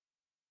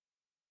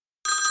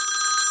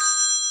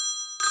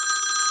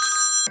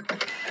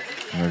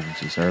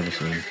Emergency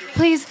services.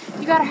 Please,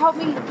 you gotta help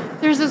me.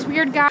 There's this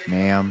weird guy.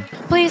 Ma'am.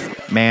 Please.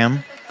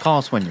 Ma'am, call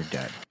us when you're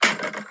dead.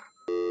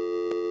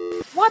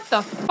 What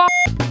the fuck?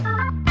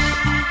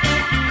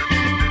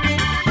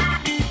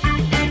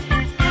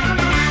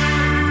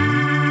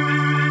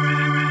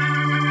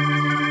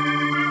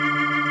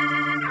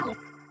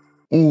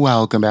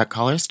 Welcome back,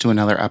 callers, to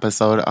another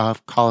episode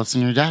of Call Us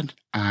When You're Dead.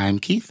 I'm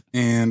Keith.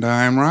 And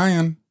I'm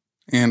Ryan.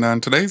 And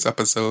on today's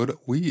episode,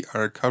 we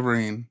are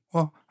covering,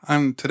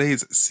 on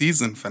today's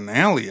season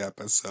finale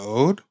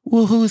episode.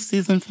 Woohoo,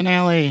 season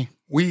finale.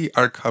 We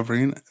are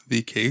covering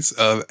the case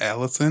of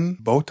Alison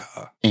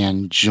Botha.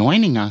 And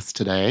joining us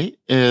today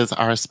is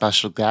our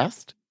special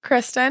guest,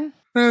 Kristen.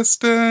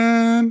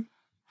 Kristen.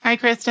 Hi,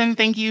 Kristen.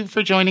 Thank you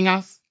for joining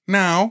us.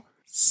 Now,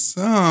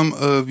 some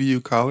of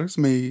you callers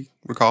may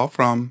recall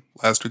from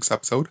last week's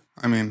episode.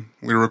 I mean,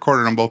 we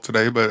recorded them both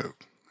today, but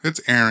it's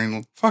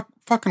airing.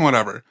 Fucking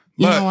whatever.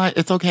 You know what?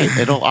 It's okay.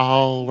 It'll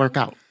all work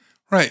out.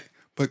 Right.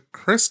 But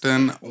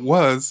Kristen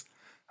was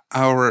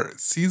our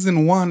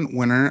season 1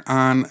 winner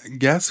on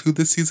Guess Who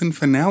the Season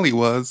Finale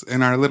was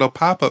in our little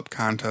pop-up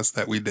contest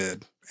that we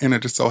did. And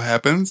it just so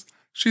happens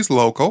she's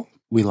local.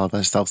 We love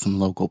ourselves some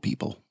local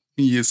people.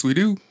 Yes, we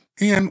do.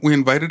 And we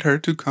invited her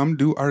to come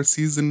do our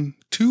season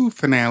 2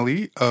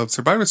 finale of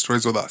Survivor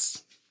Stories with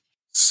us.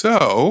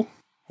 So,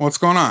 what's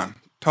going on?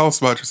 Tell us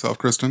about yourself,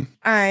 Kristen.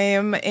 I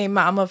am a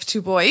mom of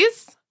 2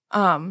 boys.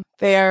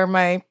 They are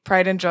my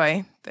pride and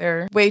joy.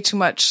 They're way too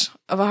much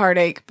of a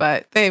heartache,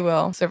 but they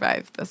will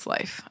survive this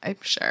life. I'm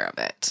sure of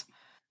it.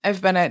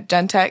 I've been at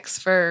Gentex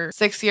for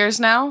 6 years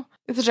now.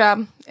 It's a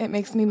job. It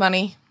makes me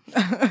money.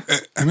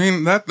 I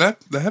mean,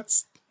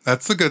 that's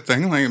a good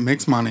thing. Like, it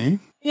makes money.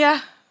 Yeah.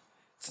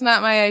 It's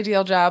not my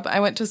ideal job. I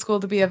went to school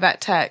to be a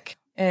vet tech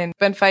and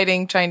been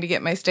fighting trying to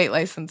get my state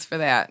license for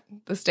that.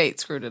 The state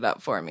screwed it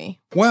up for me.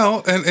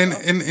 Well, and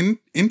an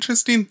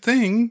interesting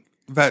thing,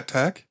 vet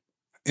tech,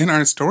 in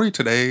our story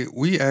today,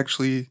 we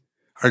actually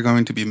are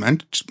going to be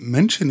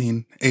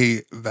mentioning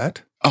a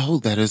vet. Oh,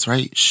 that is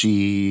right.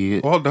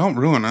 Well, don't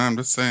ruin it. I'm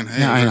just saying,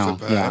 hey, yeah, I there's know. a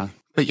vet. Yeah.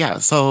 But yeah,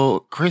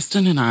 so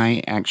Kristen and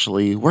I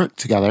actually work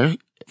together.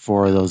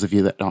 For those of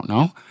you that don't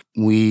know,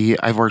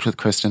 I've worked with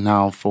Kristen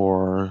now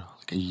for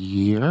a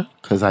year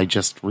because I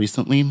just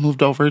recently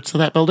moved over to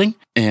that building,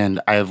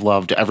 and I've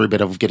loved every bit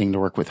of getting to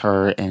work with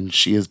her, and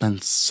she has been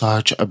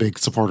such a big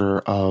supporter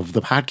of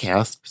the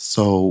podcast.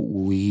 So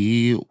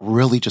we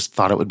really just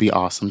thought it would be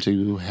awesome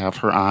to have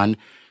her on,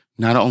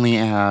 not only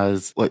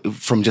as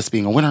from just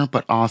being a winner,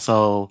 but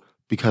also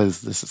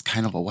because this is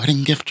kind of a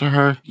wedding gift to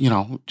her,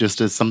 just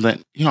as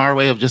something, our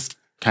way of just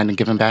kind of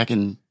giving back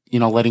and,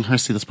 letting her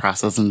see this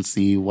process and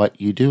see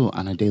what you do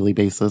on a daily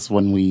basis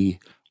when we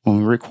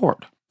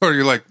record. Are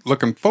you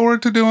looking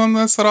forward to doing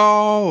this at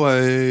all?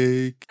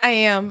 I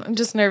am. I'm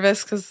just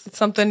nervous because it's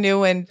something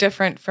new and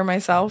different for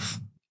myself.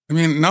 I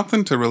mean,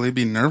 nothing to really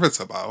be nervous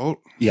about.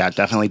 Yeah,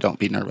 definitely don't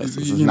be nervous.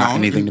 This is not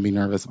anything to be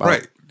nervous about.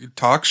 Right. You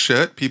talk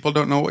shit. People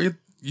don't know what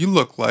you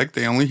look like.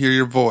 They only hear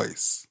your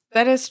voice.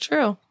 That is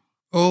true.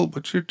 Oh,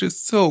 but you're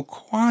just so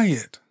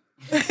quiet.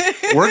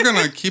 We're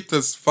going to keep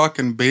this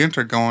fucking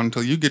banter going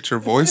until you get your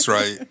voice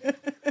right.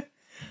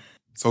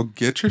 So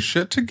get your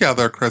shit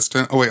together,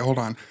 Kristen. Oh, wait, hold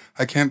on.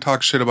 I can't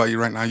talk shit about you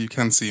right now. You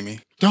can see me.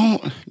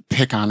 Don't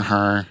pick on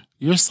her.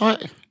 You're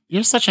such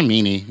a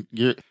meanie.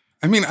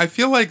 I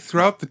feel like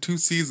throughout the 2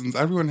 seasons,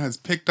 everyone has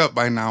picked up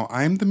by now.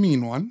 I'm the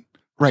mean one.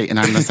 Right, and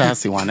I'm the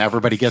sassy one.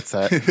 Everybody gets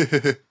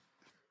it.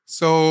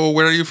 So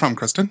where are you from,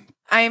 Kristen?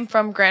 I am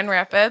from Grand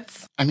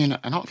Rapids. I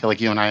don't feel like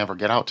you and I ever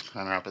get out to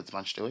Grand Rapids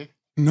much, do we?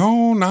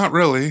 No, not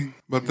really.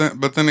 But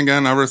then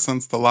again, ever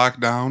since the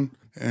lockdown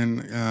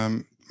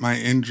and my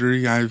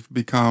injury, I've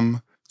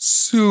become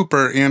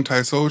super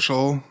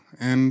antisocial,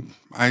 and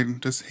I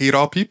just hate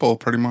all people,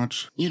 pretty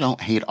much. You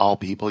don't hate all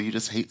people. You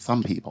just hate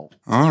some people.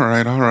 All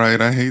right.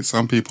 I hate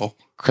some people.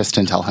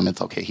 Kristen, tell him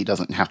it's okay. He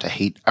doesn't have to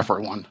hate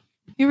everyone.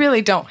 You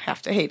really don't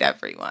have to hate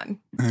everyone.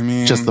 I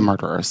mean... just the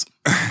murderers.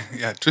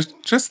 Yeah,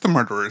 just the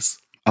murderers.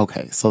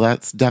 Okay, so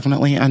that's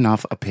definitely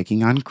enough of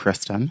picking on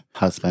Kristen,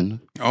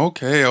 husband.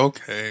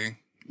 Okay.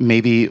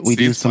 Maybe we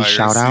do some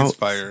shout outs.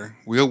 Ceasefire.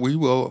 We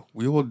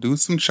will do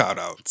some shout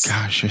outs.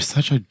 Gosh, you're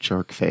such a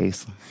jerk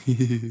face.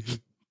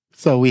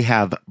 So we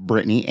have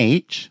Brittany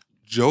H,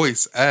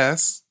 Joyce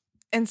S,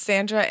 and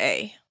Sandra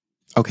A.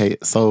 Okay,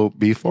 so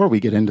before we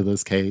get into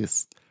this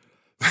case,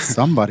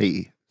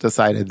 somebody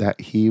decided that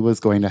he was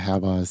going to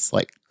have us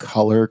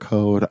color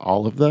code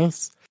all of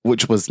this,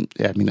 which was,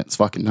 it's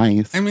fucking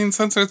nice.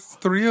 Since there's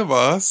 3 of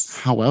us.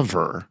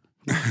 However,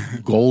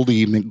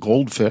 Goldie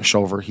McGoldfish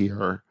over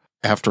here,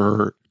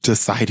 after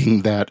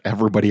deciding that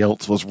everybody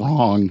else was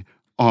wrong,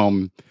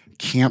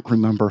 can't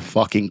remember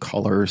fucking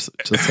colors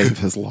to save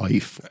his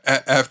life.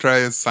 After I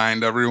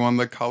assigned everyone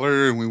the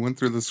color and we went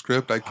through the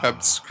script, I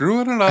kept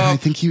screwing it up. And I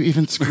think you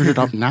even screwed it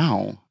up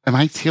now. Am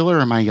I teal or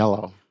am I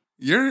yellow?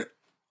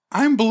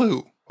 I'm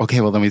blue.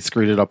 Okay, well then we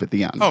screwed it up at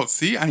the end. Oh,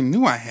 see, I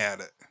knew I had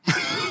it.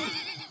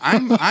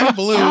 I'm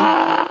blue.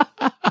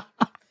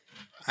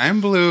 I'm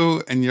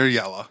blue and you're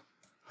yellow.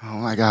 Oh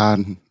my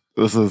God.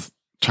 This is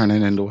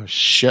turning into a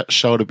shit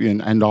show to be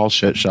an end all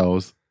shit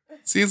shows.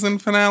 Season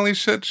finale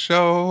shit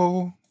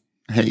show.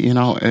 Hey,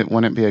 it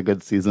wouldn't be a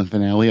good season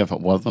finale if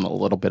it wasn't a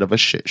little bit of a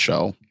shit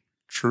show.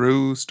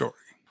 True story.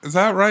 Is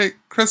that right,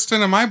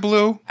 Kristen? Am I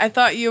blue? I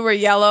thought you were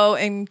yellow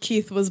and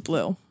Keith was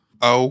blue.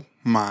 Oh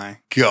my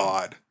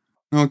God.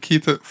 No,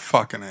 Keith,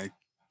 fucking A.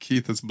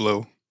 Keith is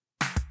blue.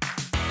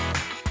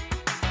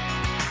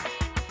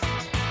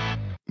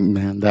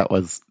 Man, that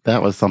was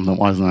something,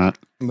 wasn't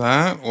it?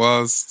 That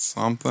was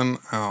something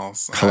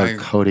else. Color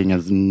coding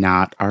is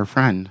not our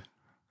friend.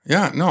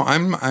 Yeah, no,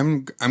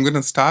 I'm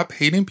gonna stop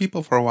hating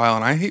people for a while,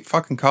 and I hate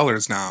fucking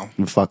colors now.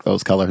 Fuck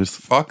those colors.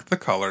 Fuck the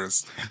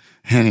colors.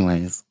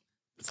 Anyways,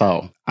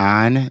 so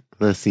on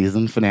the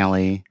season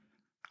finale,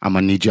 I'm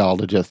gonna need y'all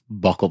to just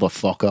buckle the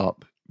fuck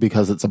up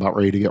because it's about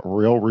ready to get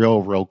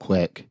real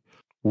quick.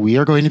 We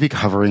are going to be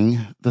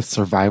covering the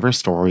survivor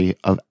story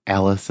of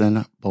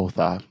Alison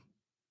Botha.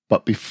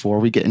 But before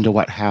we get into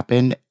what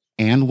happened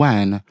and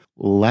when,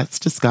 let's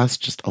discuss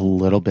just a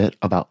little bit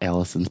about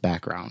Alison's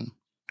background.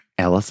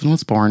 Alison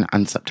was born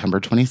on September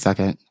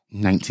 22nd,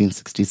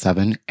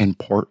 1967 in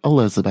Port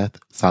Elizabeth,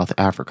 South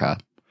Africa.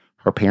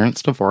 Her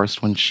parents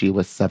divorced when she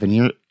was 10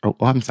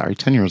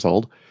 years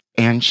old,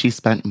 and she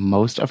spent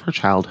most of her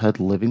childhood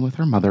living with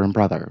her mother and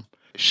brother.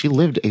 She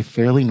lived a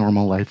fairly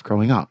normal life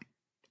growing up.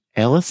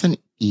 Alison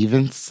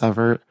even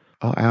severed.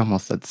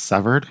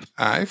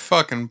 I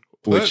fucking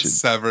put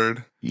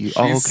severed. She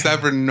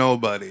severed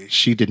nobody.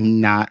 She did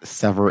not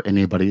sever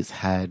anybody's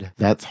head.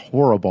 That's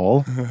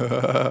horrible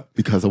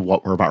because of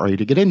what we're about ready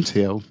to get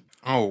into.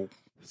 Oh.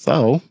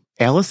 So,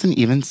 Alison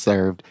even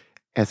served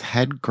as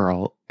head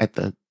girl at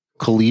the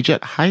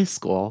collegiate high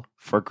school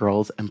for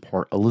girls in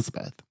Port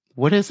Elizabeth.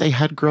 What is a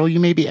head girl, you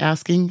may be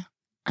asking?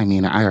 I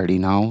mean, I already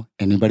know.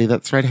 Anybody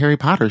that's read Harry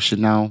Potter should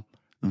know.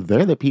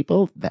 They're the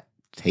people that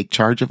take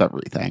charge of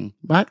everything.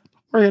 But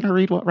we're going to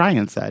read what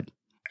Ryan said.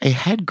 A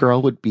head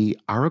girl would be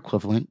our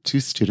equivalent to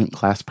student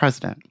class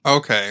president.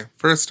 Okay,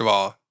 first of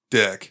all,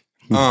 dick.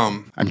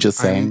 I'm just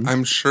saying.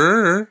 I'm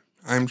sure.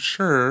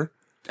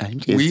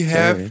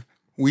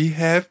 We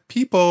have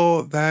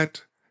people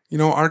that,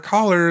 our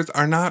callers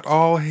are not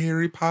all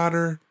Harry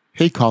Potter.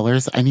 Hey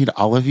callers, I need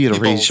all of you to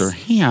raise your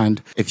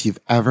hand if you've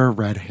ever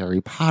read Harry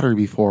Potter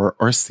before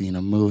or seen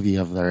a movie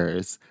of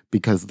theirs,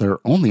 because they're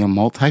only a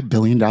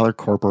multi-billion-dollar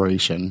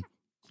corporation.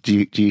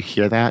 Do you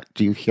hear that?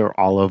 Do you hear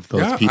all of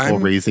those people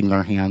raising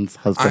their hands?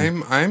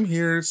 Husband? I'm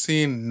here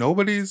seeing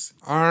nobody's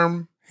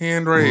hand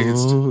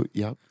raised. Oh,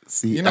 yep.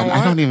 See,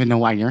 I don't even know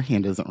why your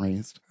hand isn't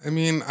raised. I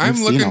mean,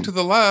 I'm looking to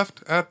the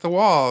left at the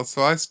wall,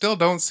 so I still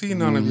don't see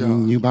none of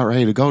y'all. You about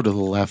ready to go to the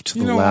left, to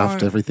the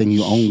left. What? Everything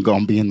you own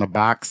gonna be in the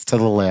box to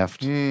the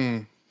left.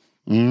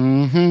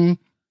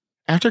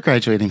 After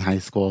graduating high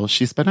school,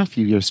 she spent a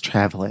few years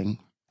traveling.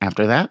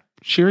 After that,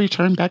 she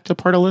returned back to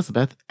Port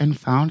Elizabeth and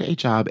found a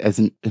job as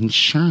an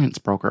insurance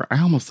broker. I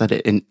almost said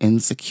it, an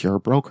insecure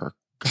broker.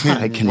 God,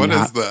 I cannot what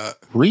is that?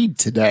 Read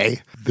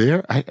today.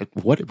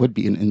 What would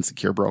be an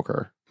insecure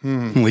broker?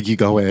 Like you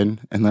go in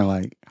and they're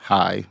like,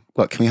 "Hi,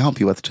 what can we help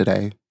you with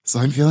today?" So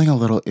I'm feeling a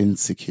little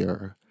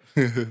insecure.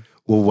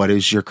 Well, what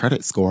is your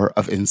credit score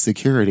of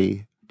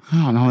insecurity? I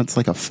don't know. It's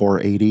like a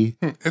 480.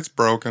 It's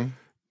broken.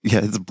 Yeah,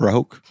 it's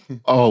broke.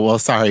 Oh, well,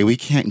 sorry. We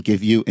can't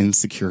give you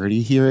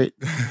insecurity here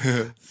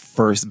at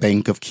First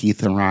Bank of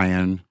Keith and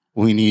Ryan.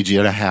 We need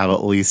you to have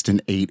at least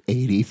an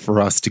 880 for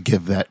us to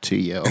give that to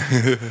you.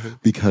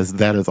 Because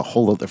that is a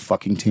whole other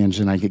fucking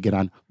tangent I could get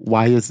on.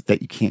 Why is it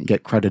that you can't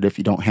get credit if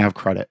you don't have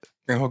credit?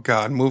 Oh,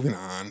 God. Moving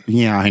on.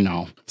 Yeah, I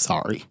know.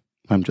 Sorry.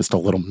 I'm just a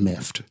little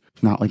miffed.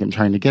 Not like I'm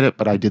trying to get it,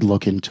 but I did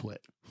look into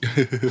it.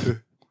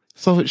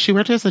 So she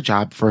worked as a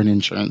job for an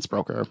insurance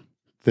broker.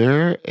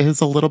 There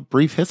is a little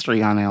brief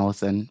history on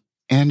Alison.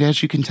 And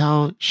as you can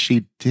tell,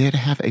 she did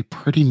have a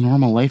pretty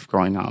normal life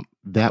growing up.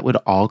 That would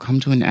all come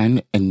to an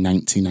end in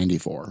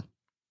 1994.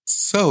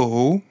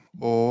 So,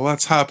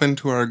 let's hop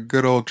into our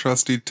good old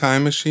trusty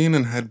time machine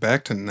and head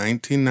back to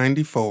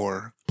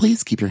 1994.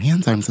 Please keep your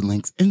hands, arms, and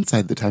legs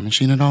inside the time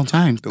machine at all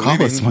times.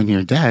 Call us when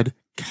you're dead.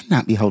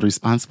 Cannot be held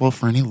responsible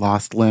for any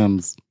lost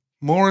limbs.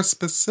 More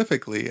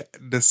specifically,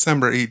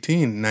 December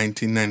 18,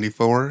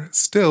 1994,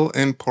 still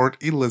in Port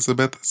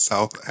Elizabeth,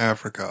 South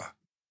Africa.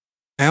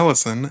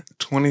 Alison,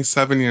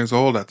 27 years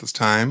old at this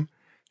time,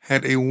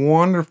 had a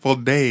wonderful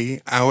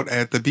day out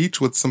at the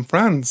beach with some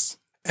friends.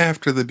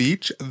 After the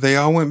beach, they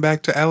all went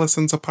back to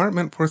Alison's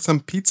apartment for some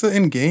pizza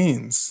and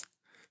games.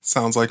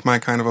 Sounds like my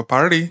kind of a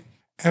party.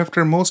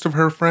 After most of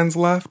her friends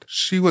left,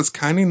 she was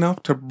kind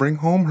enough to bring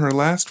home her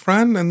last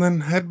friend and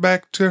then head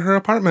back to her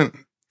apartment.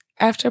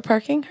 After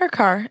parking her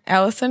car,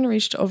 Alison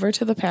reached over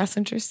to the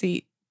passenger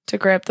seat to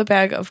grab the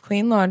bag of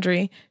clean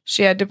laundry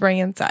she had to bring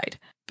inside.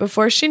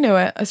 Before she knew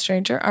it, a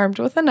stranger armed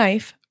with a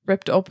knife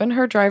ripped open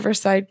her driver's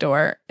side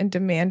door and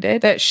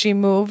demanded that she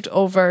moved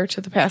over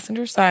to the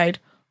passenger side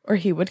or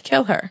he would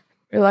kill her.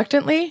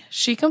 Reluctantly,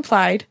 she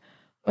complied.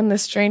 When the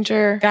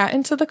stranger got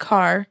into the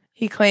car,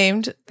 he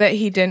claimed that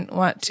he didn't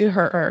want to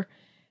hurt her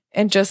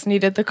and just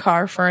needed the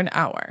car for an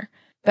hour.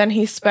 Then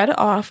he sped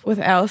off with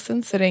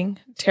Alison sitting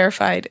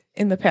terrified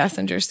in the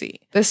passenger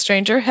seat. The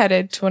stranger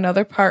headed to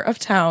another part of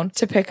town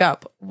to pick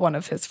up one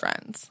of his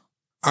friends.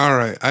 All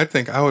right, I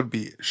think I would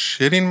be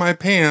shitting my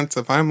pants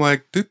if I'm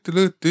like,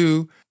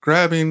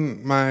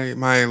 grabbing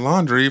my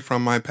laundry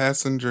from my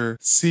passenger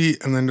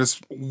seat and then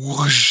just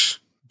whoosh,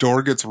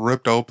 door gets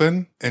ripped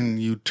open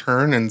and you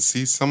turn and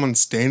see someone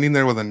standing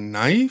there with a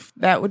knife?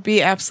 That would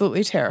be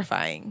absolutely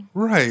terrifying.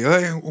 Right.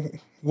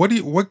 Like, what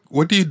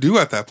do you do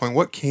at that point?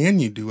 What can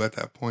you do at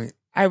that point?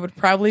 I would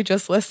probably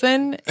just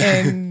listen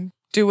and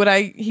do what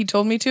he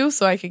told me to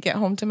so I could get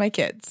home to my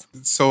kids.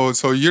 So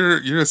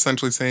you're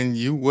essentially saying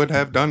you would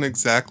have done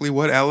exactly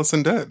what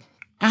Alison did.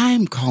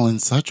 I'm calling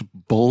such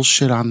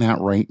bullshit on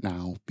that right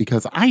now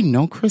because I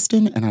know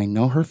Kristen and I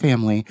know her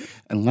family.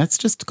 And let's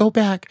just go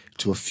back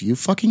to a few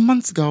fucking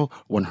months ago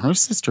when her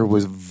sister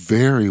was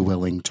very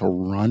willing to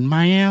run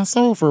my ass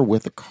over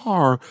with a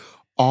car,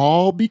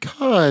 all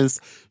because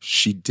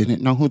she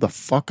didn't know who the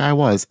fuck I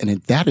was. And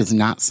that is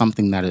not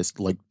something that is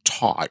like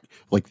taught.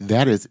 Like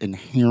that is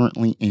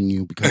inherently in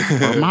you because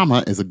her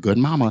mama is a good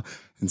mama.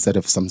 Instead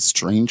of some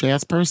strange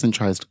ass person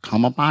tries to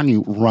come up on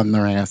you, run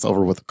their ass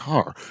over with a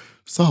car.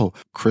 So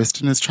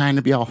Kristen is trying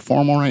to be all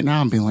formal right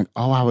now and being like,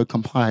 oh, I would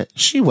comply.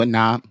 She would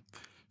not.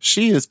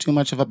 She is too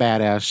much of a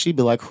badass. She'd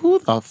be like, who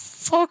the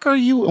fuck are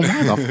you? And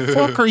why the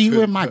fuck are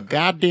you in my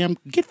goddamn,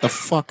 get the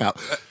fuck out.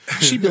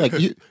 She'd be like,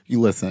 you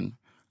listen,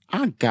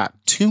 I got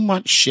too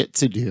much shit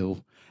to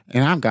do.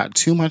 And I've got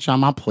too much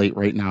on my plate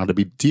right now to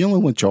be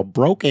dealing with your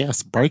broke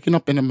ass breaking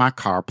up into my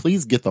car.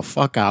 Please get the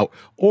fuck out.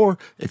 Or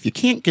if you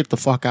can't get the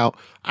fuck out,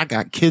 I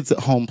got kids at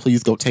home.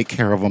 Please go take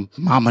care of them.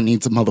 Mama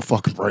needs a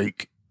motherfucking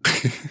break.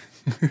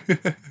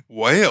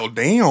 Well,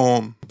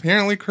 damn.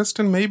 Apparently,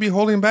 Kristen may be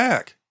holding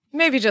back.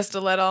 Maybe just a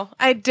little.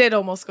 I did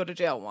almost go to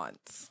jail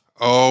once.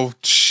 Oh,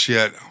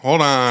 shit.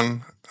 Hold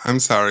on. I'm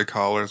sorry,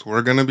 callers.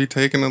 We're going to be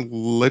taking a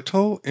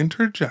little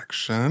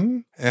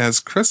interjection as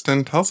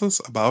Kristen tells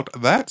us about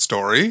that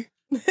story.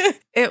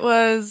 It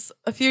was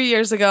a few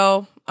years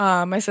ago.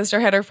 My sister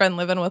had her friend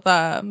living with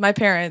my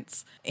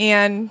parents,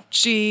 and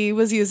she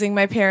was using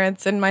my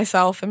parents and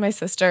myself and my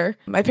sister.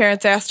 My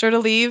parents asked her to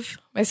leave.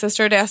 My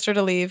sister had asked her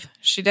to leave.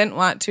 She didn't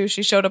want to.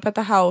 She showed up at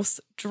the house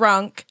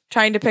drunk,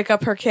 trying to pick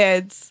up her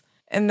kids.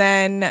 And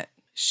then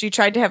she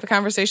tried to have a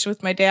conversation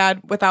with my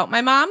dad without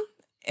my mom.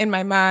 And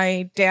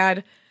my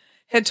dad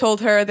had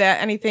told her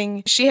that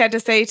anything she had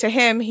to say to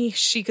him,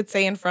 she could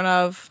say in front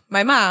of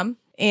my mom.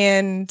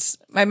 And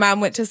my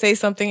mom went to say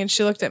something and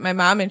she looked at my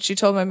mom and she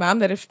told my mom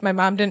that if my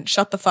mom didn't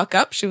shut the fuck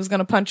up, she was going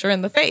to punch her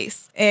in the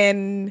face.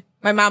 And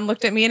my mom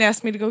looked at me and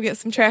asked me to go get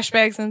some trash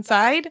bags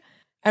inside.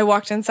 I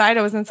walked inside.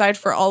 I was inside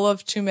for all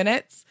of 2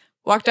 minutes,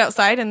 walked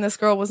outside, and this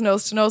girl was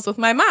nose to nose with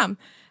my mom.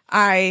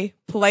 I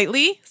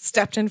politely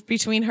stepped in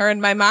between her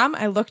and my mom.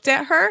 I looked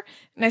at her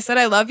and I said,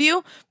 I love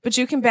you, but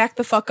you can back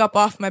the fuck up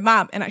off my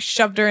mom. And I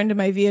shoved her into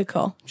my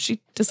vehicle.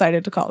 She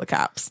decided to call the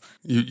cops.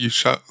 You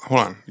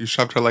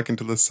shoved her like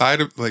into the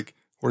side of like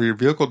where your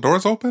vehicle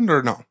doors opened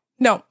or no?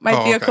 No,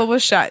 my vehicle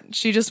was shut.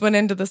 She just went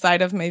into the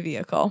side of my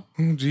vehicle.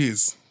 Oh,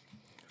 geez.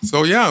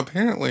 So yeah,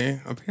 apparently,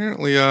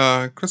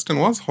 Kristen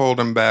was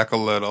holding back a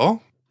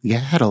little. Yeah,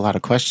 I had a lot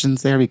of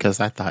questions there because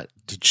I thought,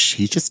 did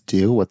she just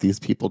do what these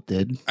people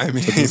did to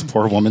this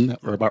poor woman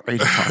that we're about ready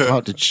to talk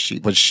about?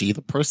 Was she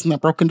the person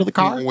that broke into the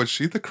car? Was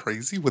she the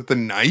crazy with the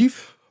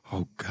knife?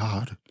 Oh,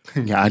 God.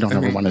 Yeah, I don't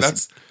ever want to.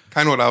 That's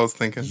kind of what I was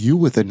thinking. You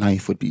with a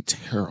knife would be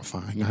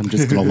terrifying. I'm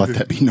just going to let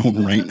that be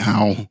known right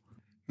now.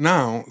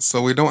 Now,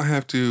 so we don't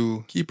have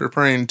to keep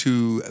referring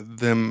to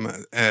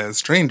them as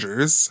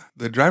strangers,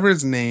 the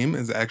driver's name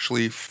is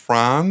actually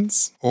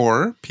Franz,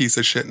 or piece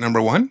of shit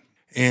number 1.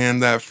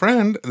 And that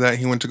friend that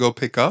he went to go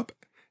pick up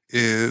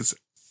is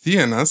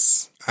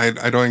Theanus.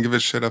 I don't give a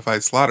shit if I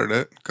slaughtered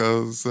it,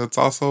 because it's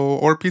also,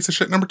 or piece of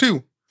shit number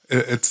 2.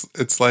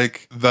 It's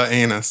like the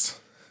anus.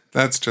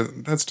 That's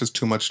just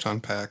too much to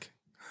unpack.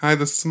 Hi,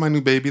 this is my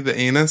new baby, the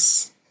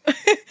anus.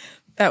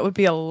 That would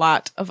be a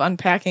lot of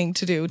unpacking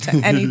to do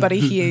to anybody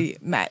he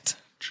met.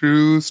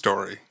 True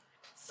story.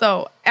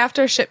 So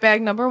after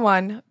shitbag number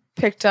 1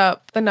 picked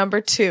up the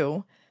number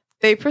 2,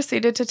 they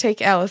proceeded to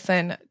take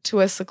Alison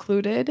to a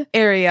secluded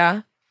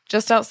area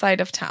just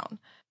outside of town,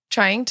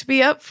 trying to be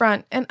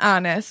upfront and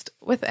honest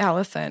with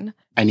Alison.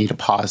 I need to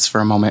pause for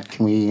a moment.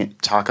 Can we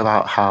talk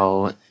about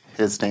how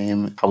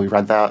we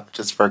read that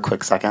just for a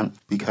quick second?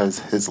 Because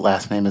his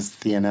last name is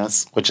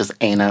Theanus, which is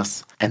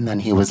anus, and then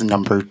he was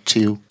number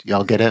 2.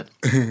 Y'all get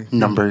it?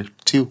 Number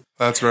 2.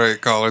 That's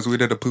right, callers. We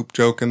did a poop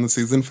joke in the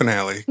season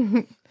finale.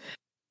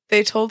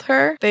 They told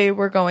her they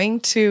were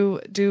going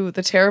to do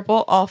the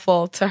terrible,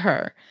 awful to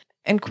her,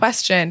 and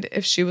questioned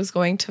if she was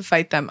going to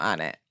fight them on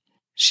it.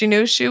 She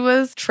knew she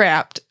was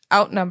trapped,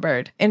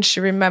 outnumbered, and she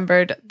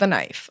remembered the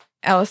knife.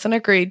 Alison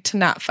agreed to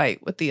not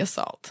fight with the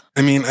assault.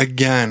 I mean,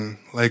 again,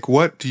 like,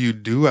 what do you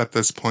do at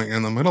this point? You're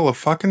in the middle of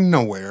fucking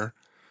nowhere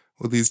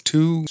with these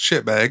 2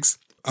 shitbags.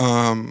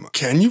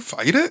 Can you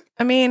fight it?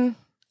 I mean,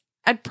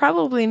 I'd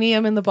probably knee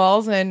him in the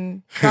balls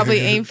and probably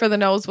aim for the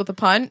nose with a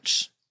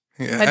punch.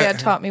 Yeah, My dad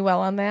taught me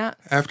well on that.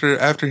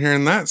 After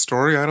hearing that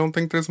story, I don't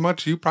think there's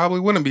much you probably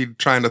wouldn't be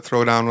trying to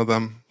throw down with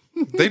them.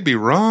 They'd be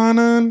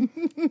running.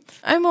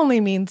 I'm only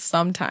mean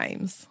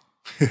sometimes.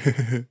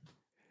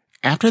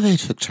 After they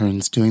took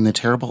turns doing the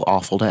terrible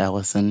awful to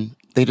Alison,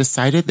 they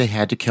decided they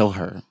had to kill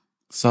her,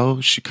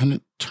 so she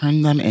couldn't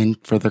turn them in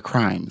for their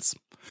crimes.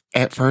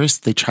 At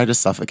first, they tried to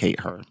suffocate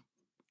her.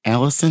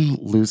 Alison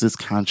loses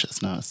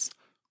consciousness,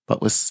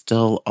 but was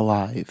still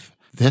alive.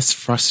 This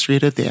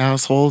frustrated the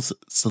assholes,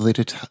 so they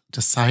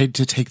decide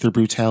to take their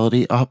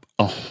brutality up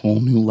a whole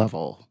new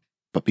level.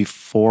 But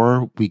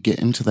before we get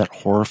into that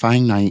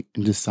horrifying night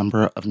in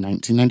December of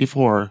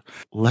 1994,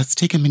 let's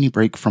take a mini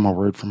break from a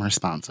word from our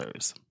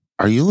sponsors.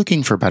 Are you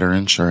looking for better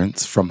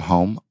insurance from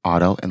home,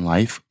 auto, and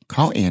life?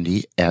 Call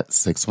Andy at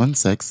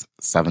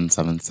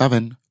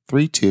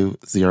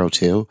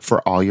 616-777-3202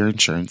 for all your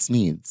insurance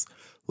needs.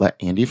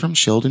 Let Andy from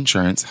Shield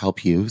Insurance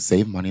help you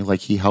save money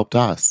like he helped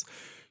us.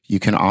 You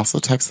can also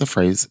text the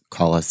phrase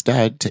 "Call Us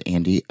Dead" to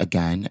Andy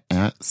again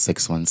at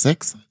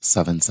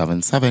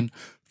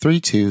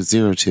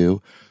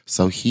 616-777-3202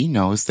 so he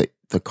knows that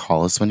the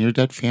Call Us When You're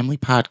Dead family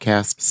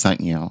podcast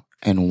sent you.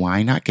 And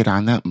why not get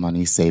on that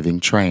money-saving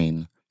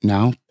train?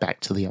 Now, back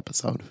to the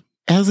episode.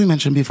 As we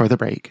mentioned before the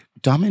break,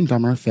 Dumb and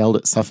Dumber failed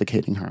at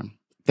suffocating her.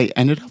 They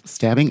ended up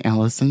stabbing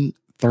Alison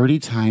 30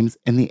 times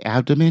in the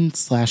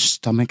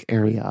abdomen/stomach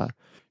area.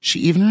 She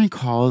even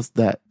recalls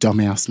that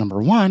dumbass number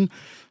 1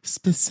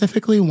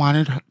 specifically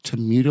wanted to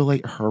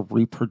mutilate her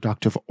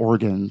reproductive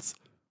organs.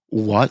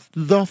 What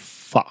the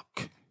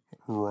fuck?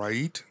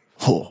 Right?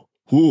 Oh,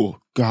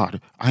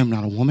 God, I'm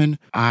not a woman.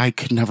 I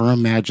could never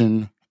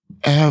imagine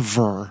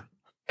ever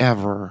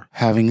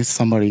having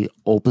somebody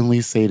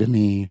openly say to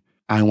me,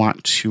 I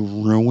want to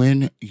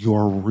ruin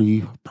your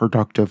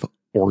reproductive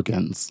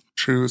organs.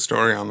 True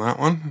story on that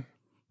one.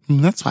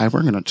 And that's why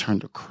we're going to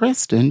turn to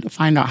Kristen to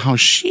find out how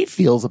she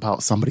feels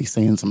about somebody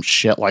saying some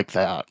shit like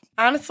that.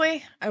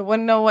 Honestly, I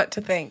wouldn't know what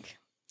to think.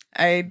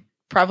 I'd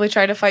probably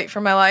try to fight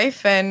for my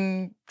life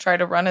and try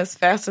to run as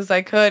fast as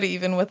I could,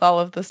 even with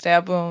all of the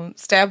stab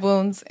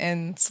wounds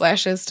and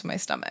slashes to my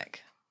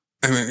stomach.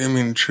 I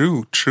mean,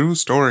 true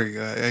story.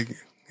 I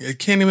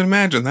can't even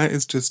imagine. That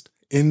is just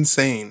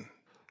insane.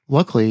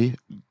 Luckily,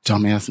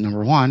 dumbass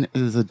number 1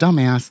 is a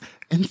dumbass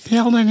and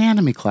failed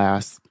anatomy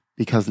class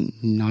because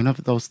none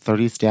of those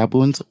 30 stab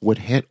wounds would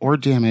hit or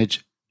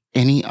damage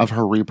any of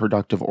her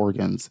reproductive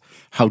organs.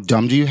 How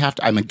dumb do you have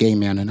to? I'm a gay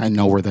man and I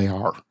know where they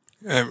are.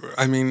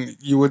 I mean,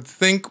 you would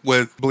think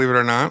with, believe it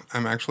or not,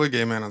 I'm actually a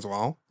gay man as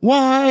well.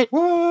 What?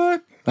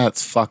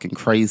 That's fucking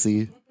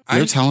crazy.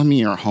 You're telling me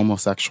you're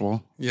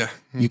homosexual? Yeah.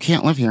 You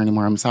can't live here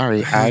anymore. I'm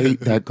sorry.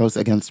 That goes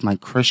against my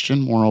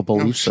Christian moral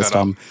belief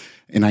system,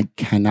 and I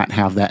cannot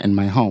have that in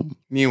my home.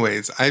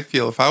 Anyways, I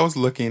feel if I was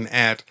looking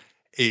at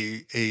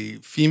a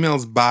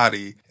female's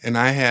body and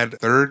I had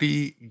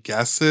 30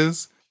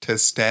 guesses to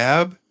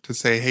stab to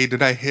say, hey,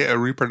 did I hit a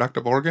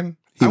reproductive organ?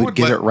 He would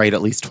get it right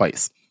at least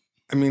twice.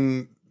 I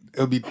mean, it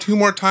would be 2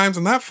 more times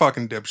than that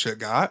fucking dipshit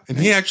got, and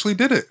he actually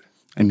did it.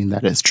 I mean,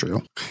 that is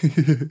true.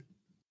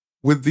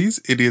 With these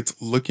idiots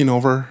looking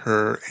over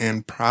her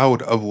and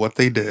proud of what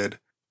they did,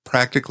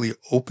 practically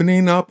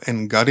opening up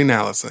and gutting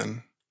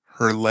Alison,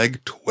 her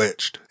leg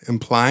twitched,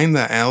 implying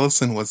that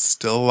Alison was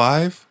still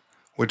alive,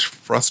 which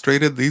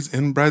frustrated these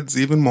inbreds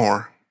even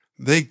more.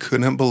 They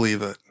couldn't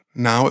believe it.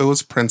 Now it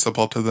was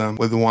principle to them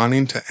with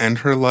wanting to end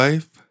her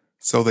life,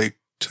 so they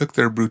took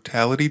their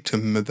brutality to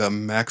the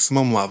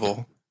maximum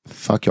level.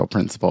 Fuck your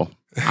principle.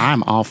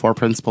 I'm all for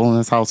principle in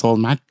this household.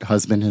 My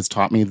husband has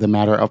taught me the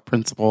matter of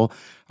principle.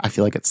 I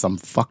feel like it's some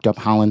fucked up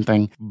Holland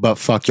thing, but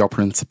fuck your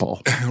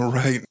principle.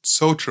 Right.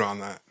 So true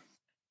on that.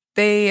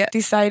 They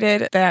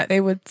decided that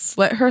they would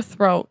slit her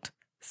throat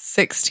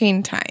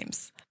 16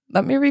 times.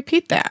 Let me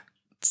repeat that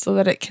so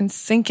that it can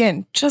sink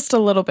in just a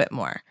little bit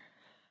more.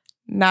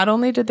 Not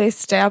only did they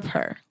stab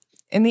her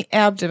in the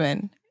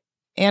abdomen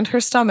and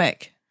her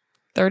stomach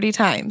 30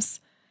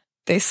 times,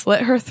 they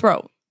slit her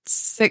throat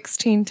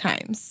 16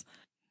 times.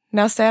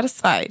 Now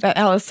satisfied that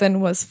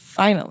Alison was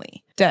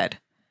finally dead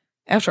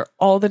after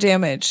all the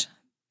damage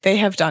they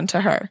have done to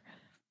her,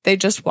 they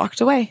just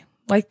walked away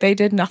like they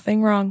did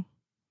nothing wrong.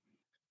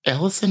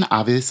 Alison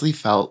obviously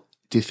felt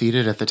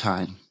defeated at the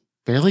time,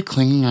 barely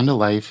clinging onto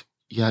life,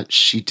 yet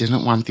she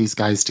didn't want these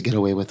guys to get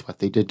away with what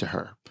they did to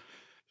her.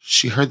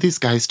 She heard these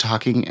guys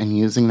talking and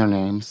using their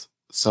names,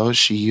 so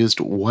she used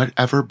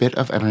whatever bit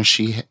of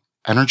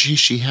energy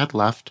she had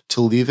left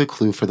to leave a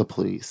clue for the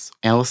police.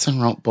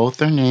 Alison wrote both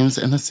their names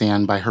in the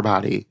sand by her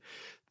body.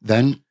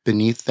 Then,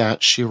 beneath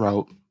that, she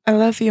wrote, I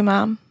love you,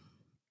 Mom.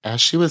 As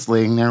she was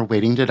laying there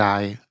waiting to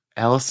die,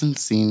 Alison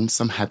seen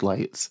some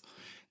headlights,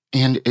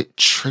 and it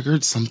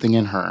triggered something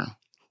in her,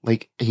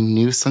 like a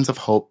new sense of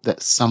hope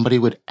that somebody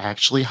would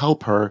actually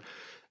help her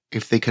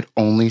if they could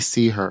only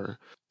see her.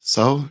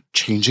 So,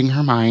 changing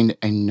her mind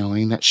and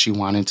knowing that she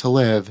wanted to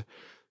live,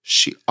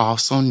 she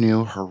also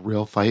knew her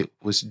real fight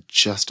was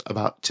just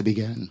about to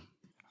begin.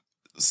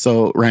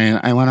 So, Ryan,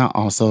 I want to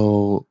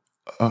also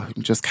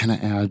just kind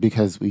of add,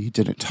 because we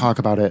didn't talk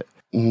about it,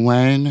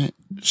 when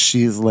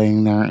she's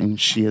laying there and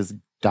she is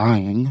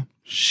dying.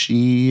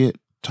 She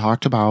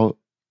talked about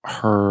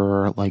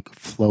her like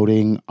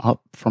floating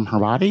up from her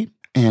body.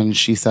 And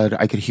she said,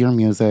 I could hear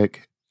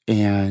music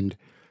and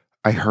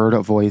I heard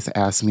a voice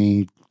ask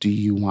me, do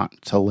you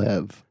want to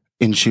live?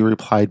 And she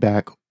replied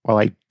back, well,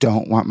 I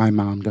don't want my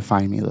mom to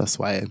find me this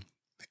way.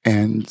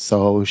 And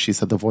so she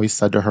said the voice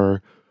said to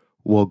her,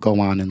 well, go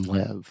on and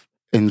live.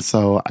 And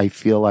so I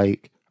feel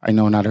like, I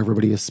know not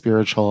everybody is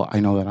spiritual. I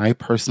know that I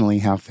personally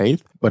have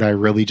faith, but I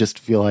really just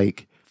feel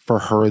like for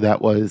her,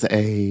 that was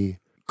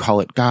call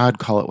it God,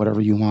 call it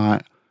whatever you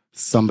want.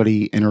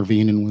 Somebody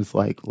intervened and was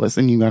like,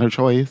 listen, you got a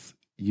choice.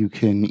 You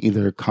can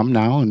either come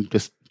now and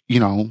just,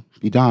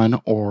 be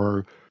done,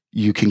 or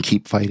you can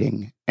keep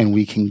fighting and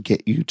we can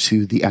get you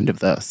to the end of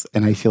this.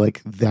 And I feel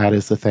like that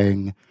is the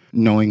thing,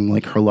 knowing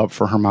like her love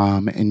for her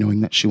mom and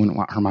knowing that she wouldn't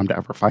want her mom to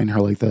ever find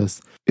her like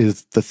this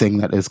is the thing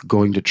that is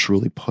going to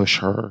truly push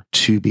her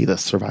to be the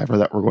survivor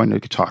that we're going to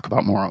talk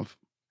about more of.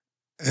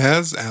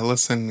 As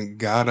Alison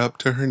got up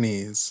to her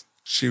knees,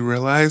 she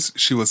realized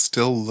she was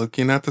still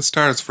looking at the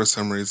stars for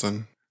some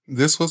reason.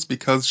 This was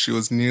because she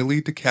was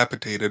nearly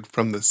decapitated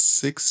from the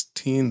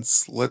 16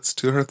 slits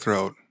to her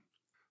throat.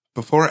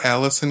 Before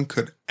Alison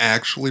could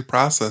actually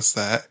process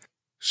that,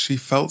 she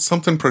felt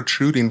something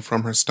protruding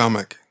from her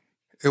stomach.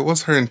 It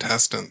was her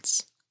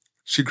intestines.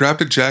 She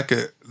grabbed a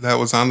jacket that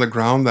was on the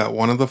ground that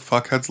one of the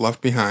fuckheads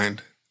left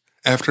behind.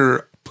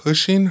 After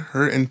pushing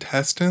her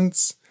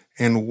intestines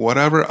and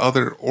whatever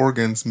other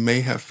organs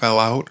may have fell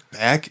out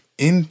back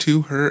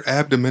into her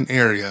abdomen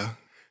area,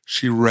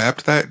 she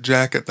wrapped that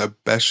jacket the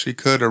best she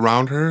could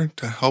around her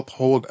to help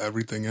hold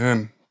everything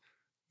in.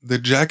 The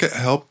jacket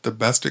helped the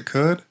best it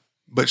could,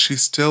 but she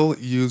still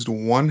used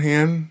one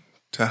hand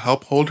to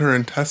help hold her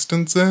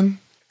intestines in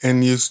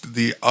and used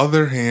the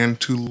other hand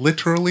to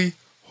literally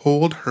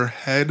hold her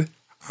head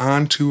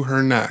onto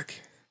her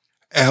neck.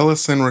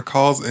 Alison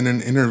recalls in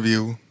an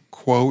interview,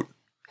 quote,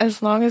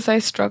 as long as I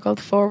struggled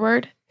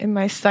forward and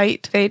my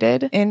sight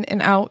faded in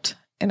and out,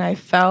 and I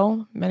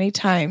fell many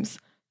times,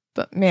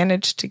 but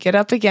managed to get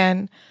up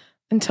again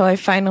until I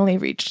finally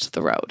reached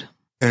the road.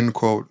 End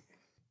quote.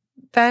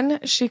 Then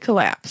she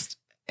collapsed,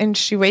 and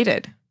she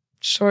waited.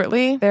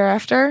 Shortly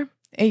thereafter,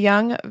 a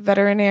young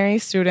veterinary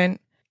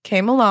student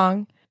came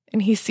along,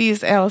 and he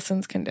sees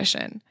Alison's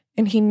condition,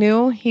 and he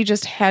knew he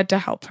just had to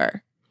help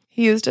her.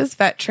 He used his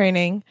vet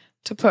training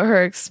to put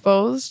her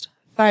exposed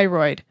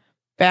thyroid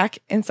back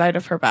inside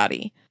of her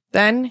body.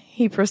 Then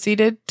he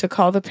proceeded to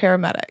call the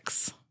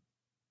paramedics.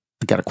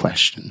 I got a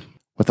question.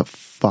 What the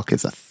fuck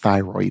is a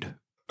thyroid?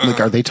 Like,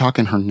 are they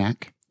talking her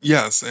neck?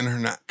 Yes, in her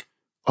neck.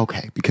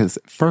 Okay, because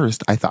at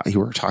first I thought you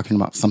were talking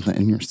about something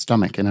in your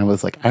stomach, and I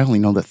was like, I only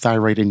know the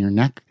thyroid in your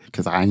neck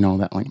because I know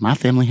that like my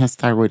family has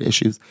thyroid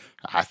issues.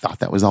 I thought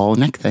that was all a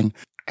neck thing.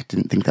 I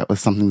didn't think that was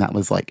something that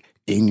was like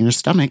in your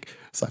stomach,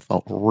 so I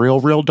felt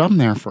real dumb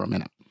there for a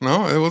minute.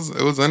 No, it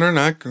was in her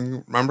neck.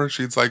 And remember,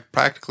 she's like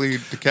practically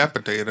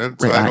decapitated.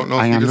 So Right, I don't know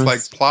if you just like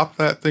understand. plop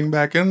that thing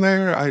back in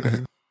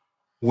there.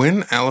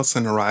 When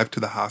Alison arrived to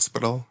the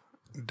hospital,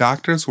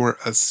 doctors were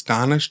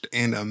astonished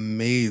and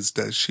amazed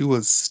that she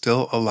was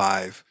still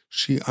alive.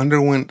 She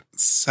underwent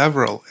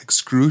several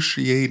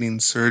excruciating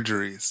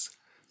surgeries.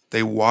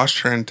 They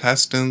washed her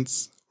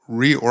intestines,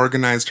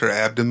 reorganized her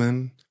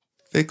abdomen,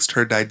 fixed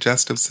her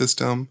digestive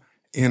system,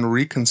 and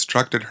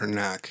reconstructed her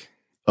neck.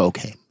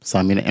 Okay, so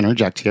I'm going to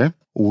interject here.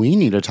 We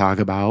need to talk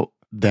about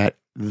that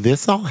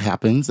this all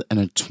happens in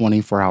a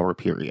 24-hour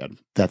period,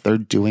 that they're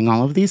doing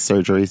all of these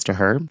surgeries to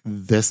her.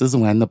 This is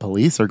when the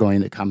police are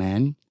going to come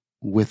in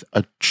with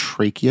a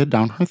trachea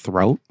down her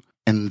throat,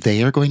 and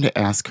they are going to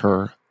ask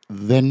her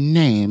the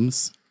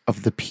names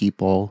of the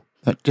people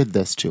that did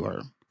this to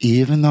her,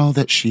 even though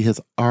that she has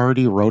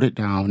already wrote it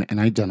down and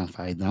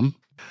identified them.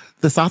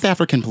 The South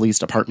African Police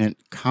Department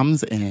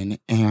comes in,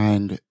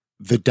 and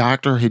the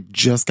doctor had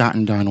just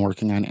gotten done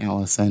working on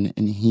Alison,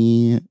 and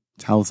he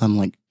tells him,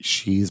 like,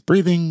 she's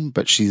breathing,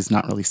 but she's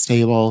not really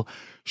stable.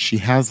 She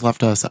has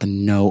left us a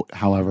note,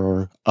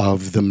 however,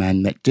 of the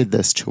men that did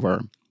this to her.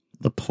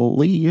 The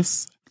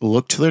police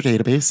look to their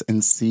database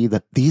and see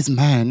that these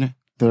men,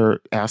 they're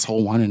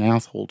asshole 1 and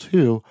asshole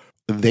 2,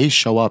 they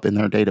show up in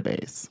their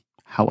database.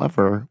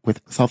 However,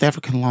 with South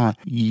African law,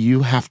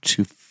 you have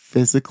to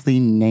physically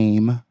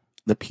name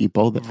the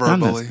people that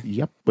done Verbally. this.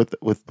 Yep,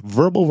 with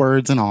verbal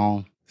words and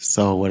all.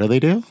 So what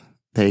do?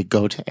 They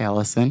go to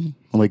Alison.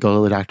 Well, they go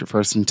to the doctor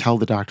first and tell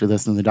the doctor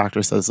this, and the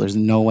doctor says, there's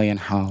no way in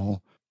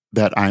hell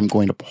that I'm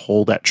going to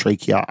pull that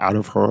trachea out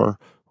of her.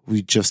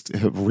 We just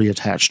have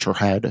reattached her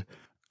head.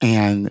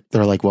 And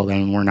they're like, well,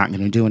 then we're not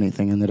going to do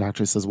anything. And the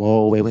doctor says,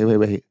 whoa,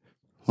 wait.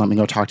 Let me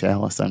go talk to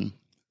Alison.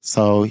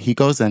 So he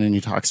goes in and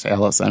he talks to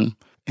Alison.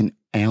 And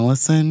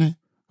Alison,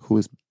 who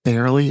is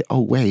barely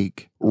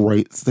awake,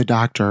 writes the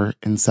doctor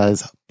and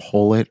says,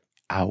 pull it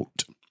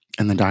out.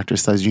 And the doctor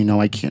says,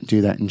 I can't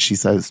do that. And she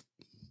says,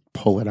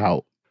 pull it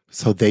out.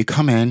 So they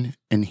come in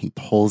and he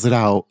pulls it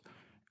out.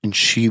 And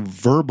she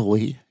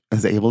verbally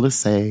is able to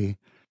say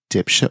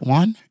dipshit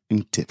 1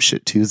 and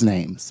dipshit 2's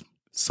names.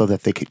 so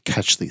that they could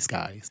catch these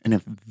guys. And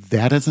if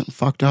that isn't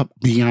fucked up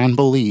beyond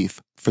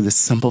belief, for the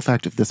simple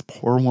fact of this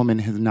poor woman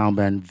has now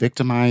been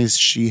victimized,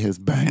 she has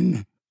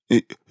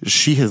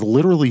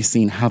literally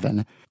seen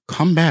heaven,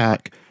 come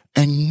back,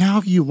 and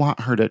now you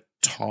want her to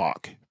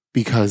talk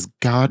because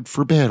God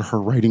forbid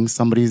her writing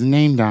somebody's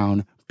name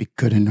down be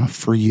good enough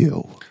for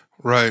you.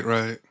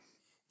 Right.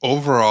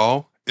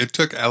 Overall, it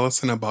took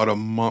Alison about a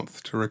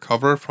month to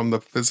recover from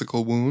the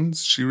physical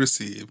wounds she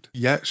received.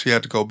 Yet she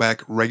had to go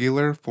back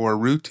regular for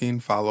routine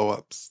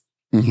follow-ups.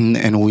 Mm-hmm.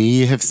 And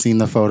we have seen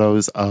the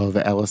photos of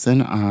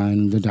Alison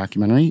on the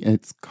documentary.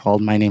 It's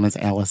called My Name is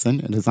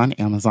Alison. It is on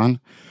Amazon.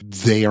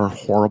 They are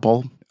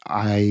horrible.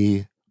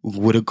 I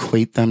would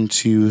equate them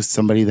to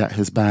somebody that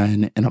has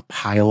been in a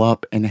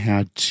pileup and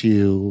had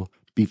to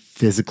be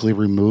physically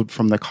removed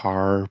from the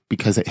car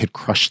because it had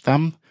crushed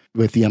them,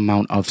 with the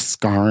amount of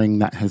scarring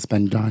that has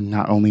been done,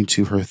 not only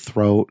to her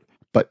throat,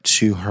 but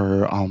to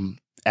her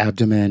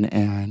abdomen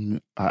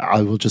and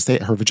I will just say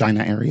her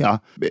vagina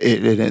area.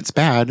 It's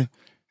bad.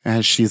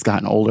 As she's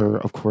gotten older,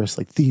 of course,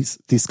 like these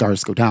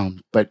scars go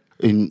down. But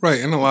and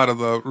a lot of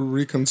the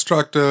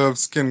reconstructive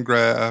skin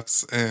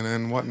grafts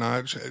and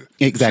whatnot.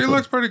 Exactly. She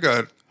looks pretty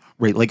good.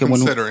 Right, like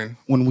considering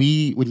when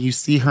you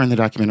see her in the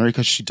documentary,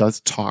 because she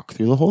does talk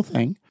through the whole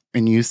thing,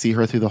 and you see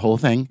her through the whole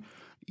thing,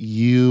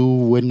 you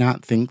would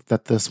not think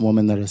that this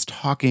woman that is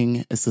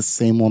talking is the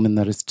same woman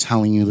that is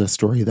telling you the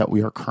story that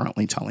we are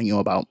currently telling you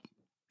about.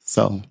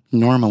 So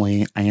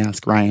normally I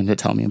ask Ryan to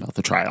tell me about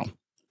the trial,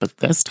 but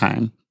this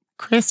time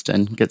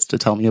Kristen gets to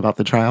tell me about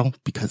the trial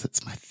because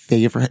it's my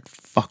favorite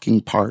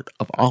fucking part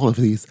of all of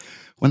these,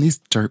 when these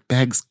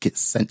dirtbags get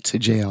sent to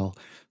jail.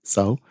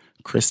 So,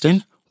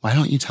 Kristen, why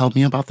don't you tell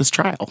me about this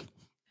trial?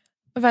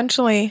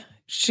 Eventually,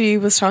 she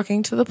was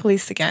talking to the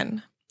police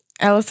again.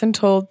 Alison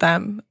told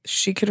them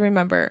she could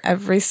remember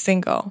every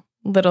single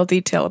little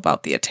detail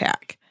about the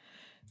attack.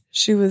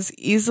 She was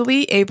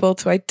easily able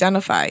to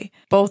identify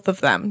both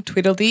of them,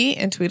 Tweedledee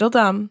and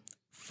Tweedledum,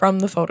 from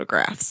the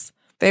photographs.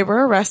 They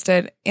were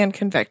arrested and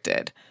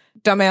convicted.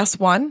 Dumbass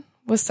 1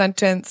 was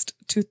sentenced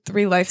to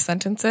 3 life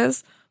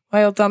sentences,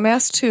 while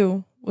Dumbass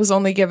 2 was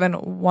only given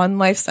 1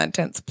 life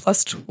sentence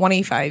plus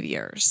 25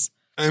 years.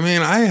 I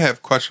mean, I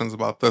have questions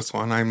about this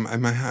one. I'm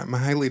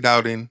highly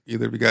doubting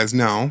either of you guys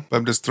know, but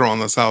I'm just throwing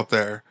this out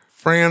there.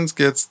 Franz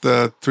gets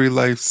the 3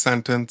 life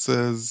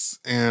sentences,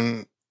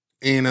 and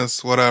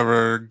Anus,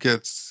 whatever,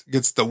 gets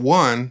the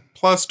 1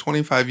 plus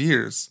 25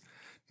 years.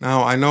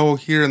 Now, I know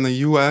here in the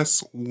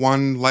U.S.,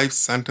 1 life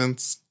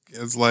sentence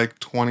is like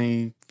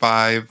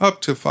 25 up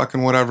to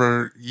fucking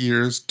whatever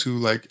years to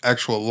like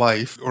actual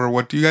life. Or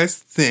what do you guys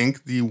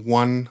think the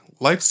 1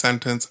 life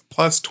sentence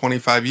plus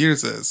 25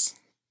 years is?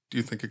 Do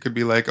you think it could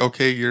be like,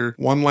 okay, your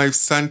 1 life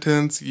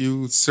sentence,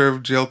 you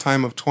served jail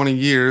time of 20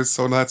 years,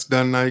 so that's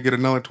done, now you get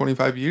another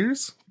 25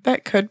 years?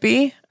 That could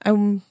be.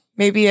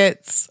 Maybe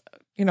it's,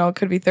 it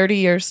could be 30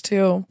 years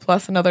too,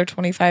 plus another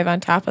 25 on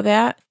top of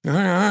that. All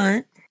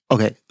right.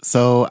 Okay,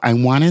 so I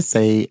want to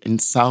say in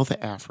South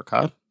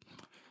Africa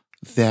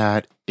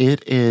that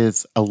it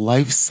is a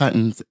life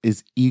sentence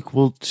is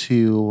equal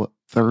to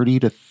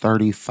 30 to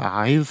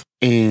 35,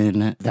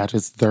 and that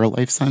is their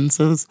life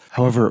sentences.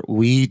 However,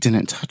 we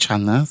didn't touch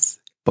on this,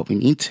 but we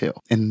need to.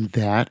 And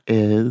that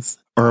is,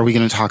 or are we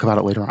going to talk about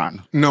it later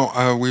on?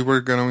 No, we were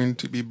going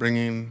to be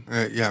bringing,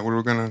 we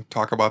were going to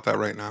talk about that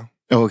right now.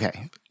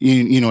 Okay.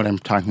 You know what I'm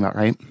talking about,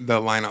 right? The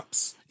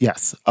lineups.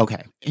 Yes.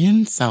 Okay.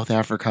 In South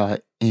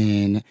Africa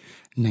in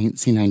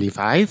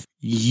 1995,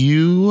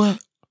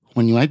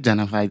 when you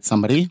identified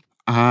somebody,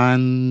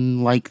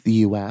 unlike the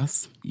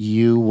US,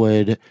 you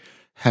would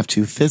have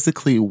to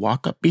physically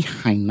walk up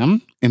behind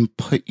them and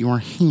put your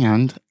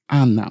hand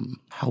on them.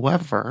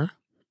 However,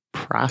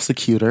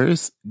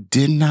 prosecutors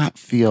did not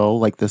feel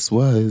like this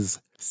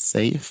was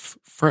safe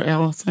for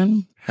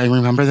Alison. I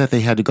remember that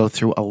they had to go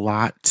through a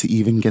lot to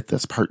even get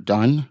this part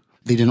done.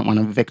 They didn't want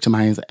to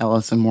victimize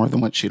Alison more than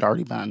what she'd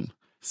already been.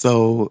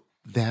 So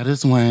that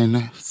is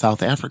when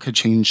South Africa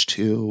changed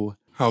to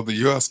how the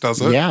U.S.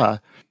 does it. Yeah.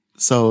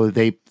 So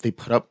they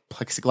put up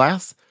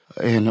plexiglass,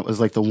 and it was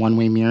like the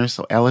one-way mirror.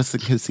 So Alison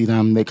could see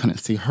them. They couldn't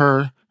see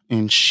her,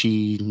 and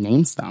she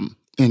names them.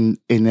 And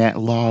that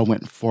law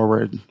went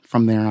forward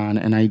from there on.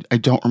 And I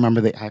don't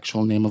remember the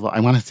actual name of it. I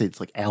want to say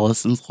it's like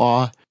Alison's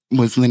Law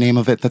was the name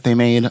of it that they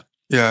made.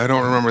 Yeah, I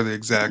don't remember the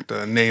exact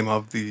name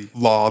of the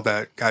law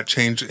that got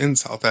changed in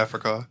South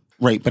Africa.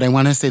 Right, but I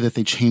want to say that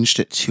they changed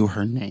it to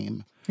her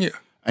name. Yeah.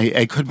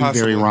 I could be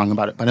Possibly. very wrong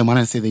about it, but I want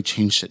to say they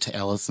changed it to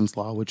Alison's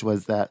Law, which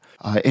was that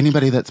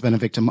anybody that's been a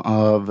victim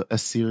of a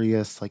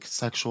serious like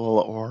sexual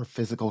or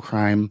physical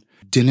crime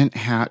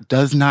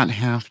does not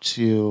have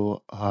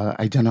to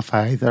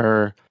identify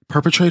their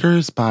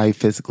perpetrators by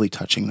physically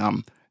touching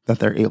them, that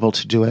they're able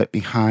to do it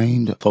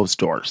behind closed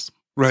doors.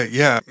 Right,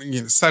 yeah.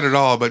 You said it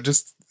all, but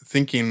just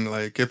thinking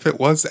like if it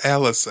was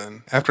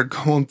Alison, after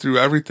going through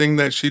everything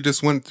that she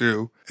just went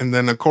through, and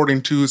then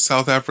according to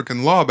South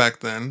African law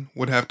back then,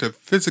 would have to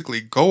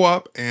physically go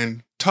up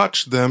and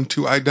touch them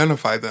to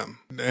identify them.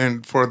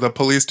 And for the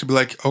police to be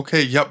like,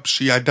 okay, yep,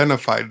 she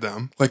identified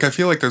them. Like, I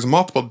feel like there's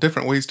multiple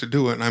different ways to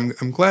do it. And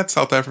I'm glad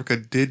South Africa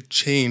did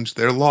change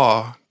their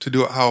law to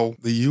do it how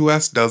the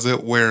U.S. does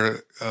it,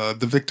 where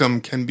the victim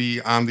can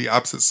be on the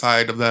opposite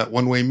side of that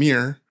one-way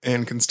mirror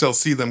and can still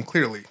see them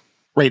clearly.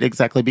 Right,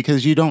 exactly,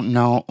 because you don't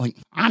know, like,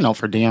 I know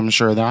for damn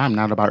sure that I'm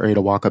not about ready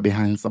to walk up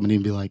behind somebody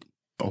and be like,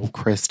 oh,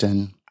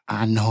 Kristen,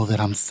 I know that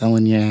I'm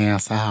selling your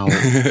ass out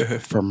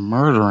for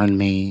murdering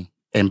me.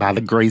 And by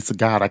the grace of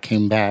God, I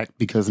came back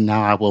because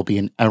now I will be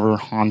an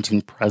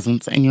ever-haunting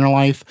presence in your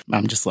life.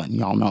 I'm just letting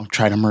y'all know,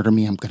 try to murder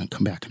me, I'm going to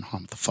come back and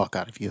haunt the fuck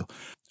out of you.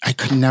 I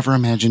could never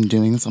imagine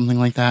doing something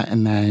like that.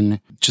 And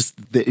then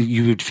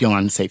you would feel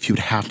unsafe. You would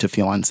have to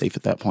feel unsafe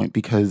at that point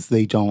because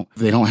they don't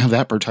have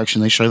that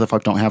protection. They sure the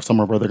fuck don't have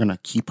somewhere where they're going to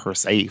keep her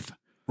safe.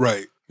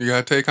 Right. You got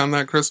a take on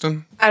that,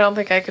 Kristen? I don't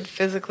think I could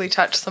physically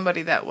touch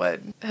somebody that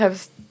would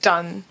have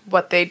done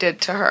what they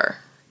did to her,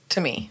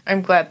 to me.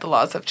 I'm glad the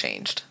laws have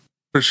changed.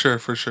 For sure,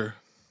 for sure.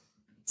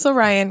 So,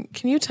 Ryan,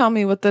 can you tell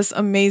me what this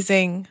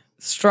amazing,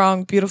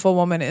 strong, beautiful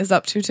woman is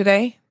up to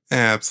today?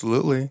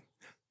 Absolutely.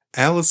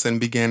 Alison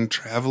began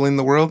traveling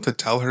the world to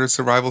tell her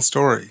survival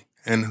story.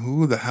 And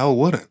who the hell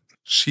wouldn't?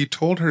 She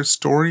told her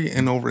story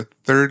in over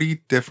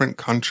 30 different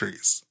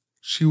countries.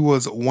 She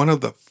was one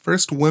of the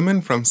first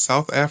women from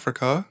South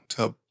Africa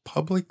to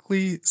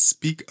publicly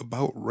speak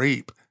about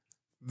rape.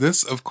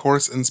 This, of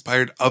course,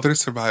 inspired other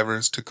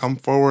survivors to come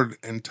forward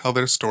and tell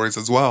their stories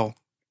as well.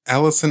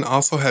 Alison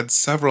also had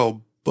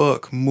several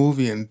book,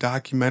 movie, and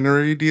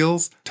documentary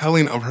deals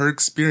telling of her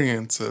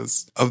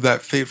experiences of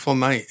that fateful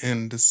night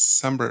in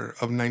December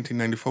of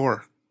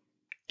 1994.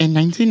 In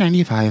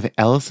 1995,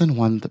 Alison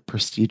won the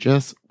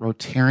prestigious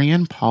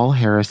Rotarian Paul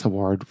Harris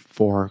Award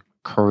for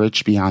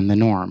Courage Beyond the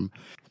Norm,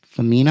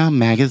 Femina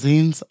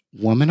Magazine's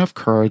Woman of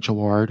Courage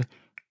Award,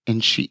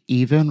 and she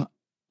even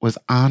was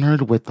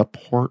honored with the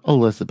Port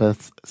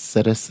Elizabeth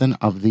Citizen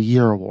of the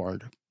Year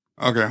Award.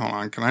 Okay, hold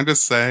on. Can I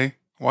just say,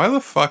 why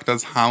the fuck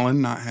does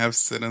Holland not have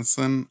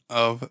Citizen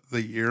of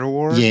the Year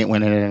award? You ain't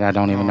winning it. I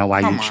don't even know why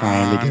you're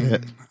trying to get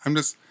it. I'm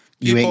just...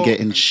 You ain't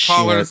getting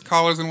shit.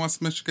 Callers in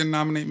West Michigan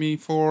nominate me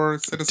for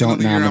Citizen Don't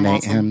of the Year.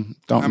 nominate him.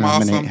 Don't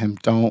nominate him.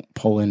 Don't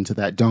pull into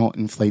that. Don't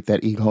inflate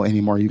that ego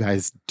anymore. You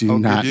guys do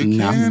not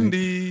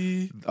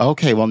nominate.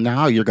 Okay, well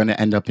now you're going to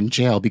end up in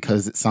jail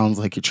because it sounds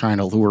like you're trying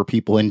to lure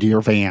people into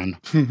your van.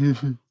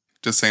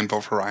 Just saying,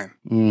 vote for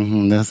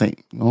Ryan. This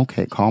ain't...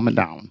 Okay, calm it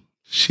down.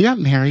 She got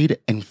married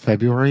in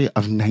February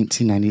of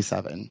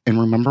 1997. And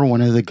remember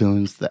one of the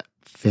goons that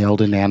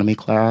failed anatomy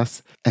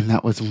class and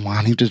that was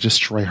wanting to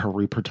destroy her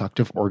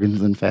reproductive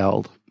organs and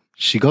failed?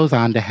 She goes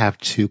on to have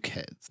 2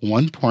 kids,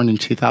 one born in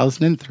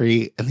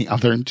 2003 and the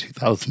other in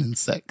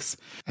 2006.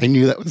 I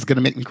knew that was going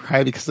to make me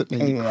cry because it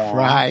made me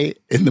cry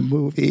in the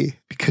movie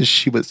because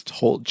she was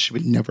told she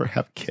would never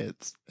have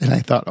kids. And I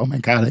thought, oh my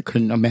God, I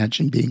couldn't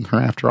imagine being her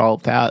after all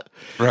of that.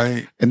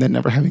 Right. And then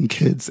never having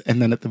kids.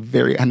 And then at the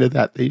very end of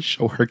that, they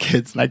show her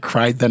kids. And I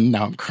cried then.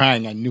 Now I'm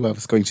crying. I knew I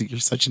was going to. You're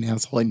such an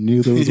asshole. I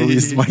knew there was a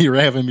reason why you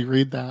were having me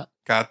read that.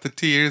 Got the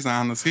tears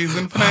on the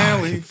season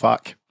finale.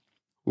 Fuck.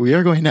 We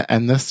are going to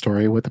end this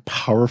story with a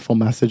powerful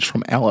message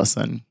from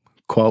Alison.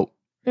 Quote,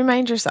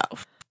 remind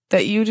yourself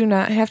that you do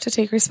not have to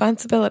take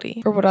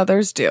responsibility for what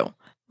others do.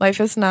 Life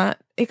is not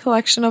a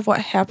collection of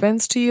what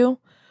happens to you,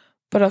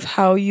 but of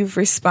how you've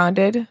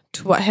responded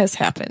to what has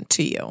happened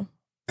to you.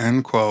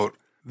 End quote.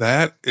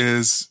 That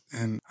is,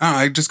 and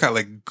I just got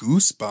like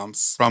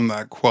goosebumps from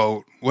that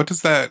quote. What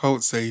does that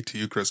quote say to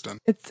you, Kristen?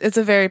 It's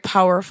a very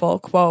powerful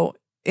quote.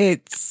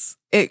 It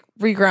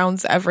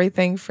regrounds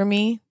everything for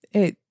me.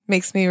 It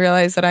makes me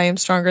realize that I am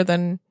stronger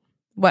than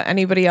what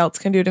anybody else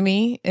can do to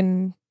me.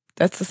 And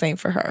that's the same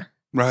for her.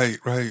 Right,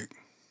 right.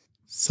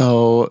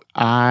 So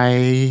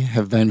I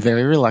have been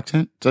very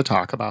reluctant to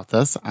talk about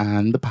this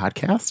on the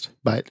podcast,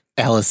 but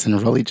Alison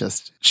really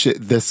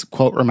this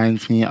quote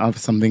reminds me of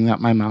something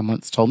that my mom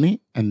once told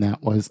me, and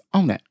that was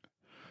own it.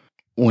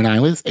 When I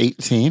was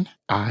 18,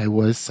 I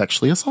was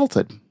sexually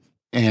assaulted,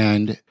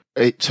 and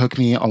it took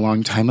me a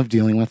long time of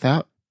dealing with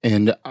that.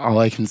 And all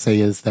I can say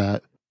is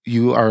that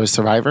you are a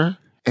survivor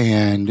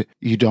and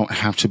you don't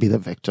have to be the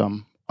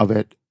victim of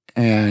it.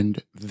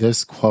 And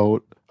this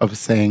quote of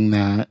saying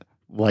that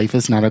life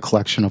is not a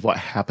collection of what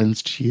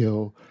happens to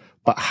you,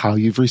 but how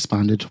you've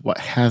responded to what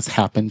has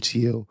happened to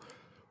you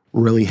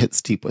really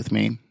hits deep with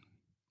me.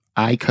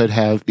 I could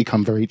have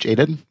become very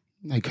jaded.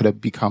 I could have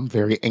become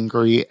very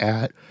angry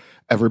at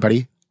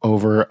everybody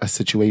over a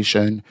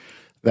situation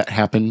that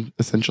happened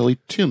essentially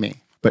to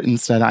me. But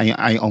instead,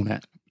 I own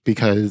it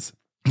because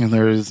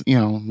there's,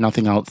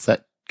 nothing else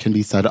that can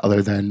be said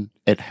other than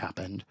it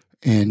happened.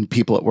 And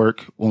people at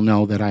work will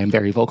know that I am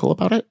very vocal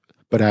about it,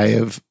 but I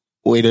have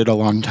waited a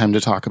long time to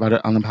talk about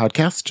it on the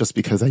podcast just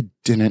because I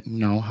didn't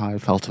know how I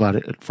felt about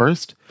it at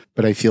first.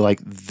 But I feel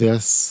like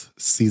this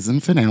season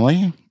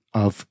finale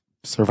of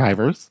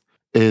Survivors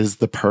is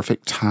the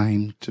perfect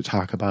time to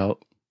talk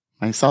about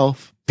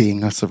myself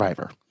being a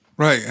survivor.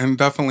 Right, and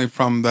definitely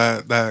from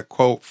that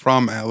quote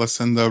from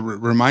Alison,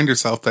 remind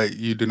yourself that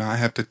you do not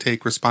have to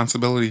take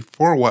responsibility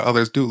for what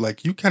others do.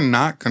 Like, you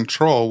cannot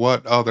control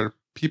what other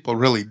people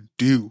really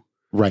do.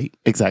 Right,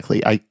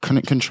 exactly. I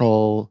couldn't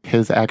control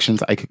his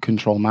actions. I could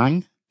control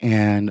mine.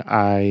 And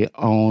I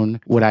own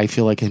what I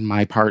feel like in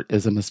my part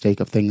is a mistake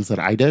of things that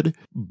I did,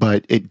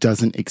 but it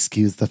doesn't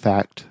excuse the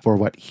fact for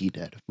what he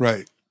did.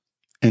 Right.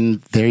 And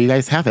there you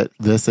guys have it.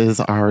 This is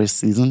our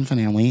season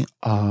finale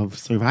of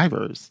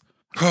Survivors.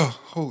 Oh,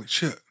 holy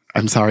shit.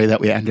 I'm sorry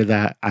that we ended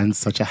that on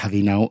such a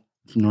heavy note.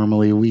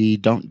 Normally we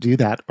don't do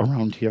that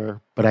around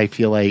here, but I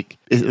feel like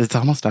it's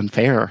almost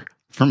unfair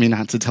for me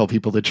not to tell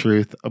people the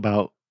truth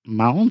about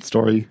my own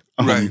story.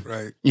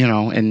 Right. You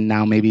know, and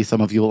now maybe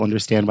some of you will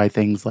understand why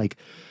things like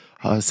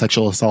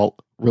sexual assault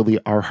really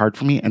are hard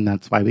for me. And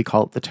that's why we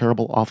call it the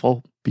terrible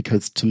awful,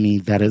 because to me,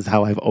 that is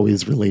how I've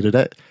always related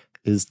it,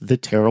 is the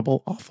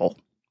terrible awful.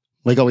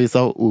 Like always,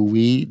 though,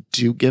 we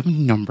do give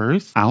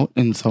numbers out.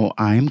 And so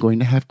I'm going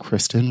to have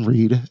Kristen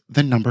read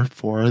the number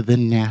for the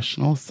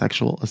National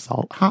Sexual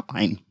Assault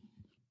Hotline.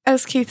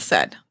 As Keith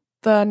said,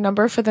 the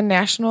number for the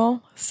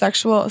National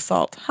Sexual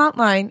Assault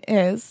Hotline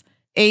is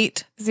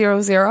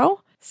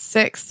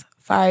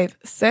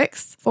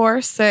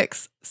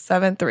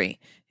 800-656-4673.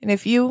 And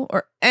if you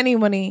or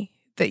anyone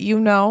that you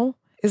know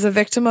is a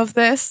victim of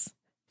this,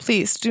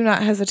 please do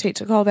not hesitate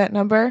to call that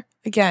number.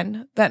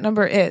 Again, that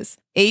number is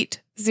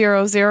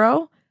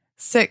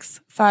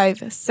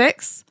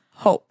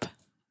 800-656-HOPE.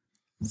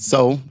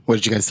 So, what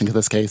did you guys think of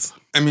this case?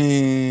 I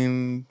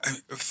mean,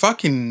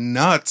 fucking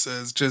nuts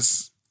is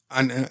just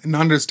an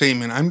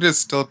understatement. I'm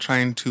just still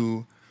trying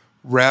to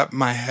wrap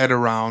my head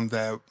around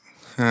that.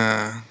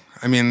 I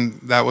mean,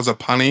 that was a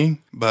punny,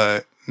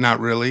 but not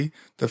really.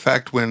 The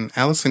fact when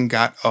Alison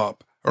got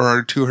up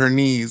or to her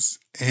knees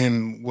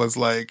and was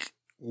like,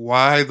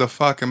 why the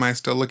fuck am I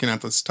still looking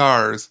at the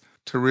stars?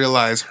 To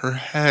realize her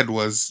head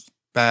was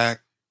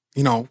back,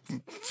 you know,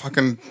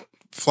 fucking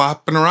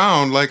flopping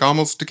around like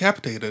almost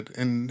decapitated,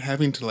 and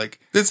having to like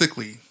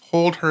physically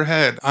hold her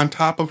head on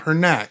top of her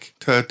neck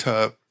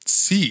to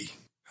see.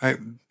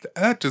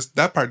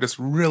 That part just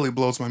really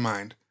blows my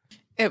mind.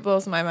 It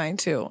blows my mind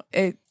too.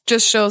 It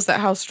just shows that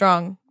how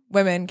strong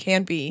women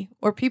can be,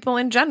 or people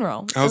in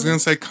general. I was going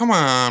to say, come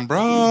on,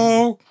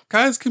 bro.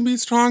 Guys can be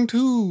strong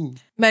too.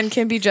 Men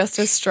can be just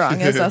as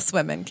strong as us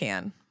women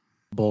can.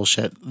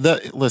 Bullshit.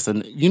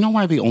 Listen, you know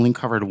why we only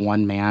covered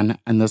one man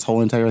in this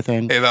whole entire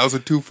thing? Hey, that was a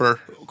twofer.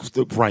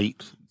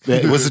 Right.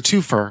 It was a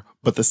twofer,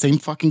 but the same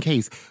fucking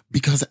case,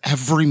 because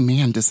every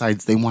man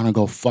decides they want to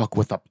go fuck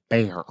with a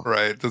bear.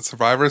 Right. The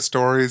survivor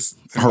stories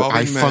Or involving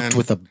I men. fucked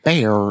with a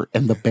bear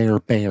and the bear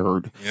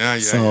bared. Yeah.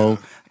 So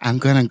I'm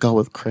going to go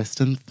with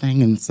Kristen's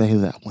thing and say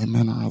that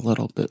women are a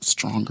little bit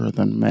stronger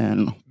than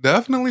men.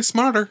 Definitely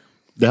smarter.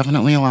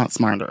 Definitely a lot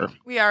smarter.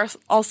 We are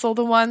also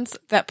the ones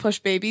that push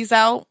babies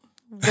out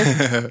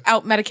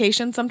without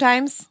medication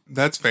sometimes.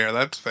 That's fair.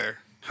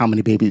 How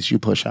many babies you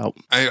push out?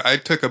 I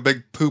took a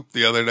big poop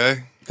the other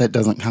day. That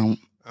doesn't count.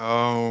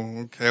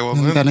 Oh, okay. Well,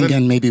 And then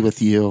again, maybe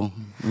with you,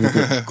 with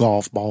a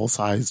golf ball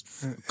sized,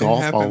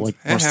 golf ball, like,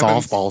 or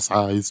softball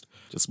sized.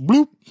 Just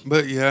bloop.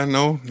 But yeah,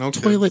 no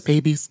Toilet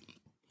babies.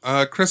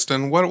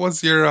 Kristen, what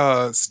was your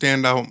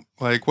standout?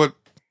 Like, what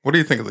do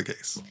you think of the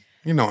case?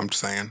 You know what I'm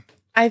saying.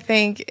 I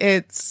think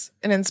it's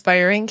an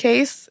inspiring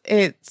case.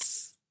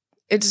 It's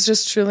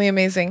just truly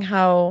amazing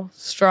how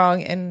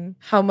strong and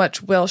how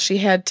much will she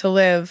had to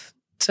live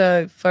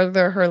to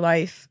further her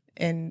life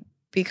and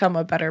become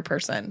a better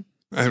person.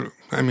 I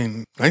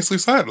mean, nicely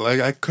said. Like,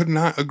 I could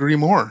not agree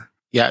more.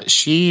 Yeah,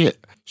 she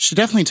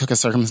definitely took a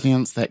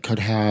circumstance that could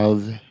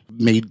have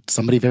made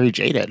somebody very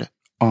jaded.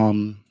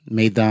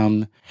 Made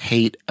them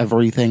hate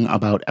everything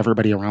about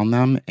everybody around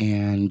them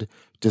and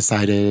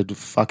decided,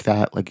 fuck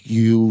that. Like,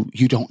 you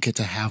don't get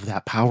to have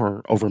that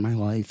power over my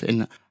life.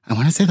 And I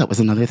want to say that was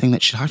another thing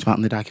that she talked about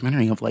in the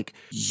documentary of like,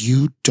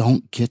 you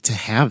don't get to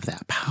have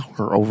that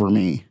power over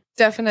me.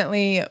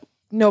 Definitely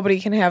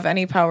nobody can have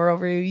any power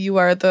over you. You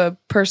are the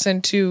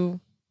person to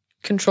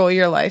control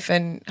your life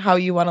and how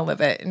you want to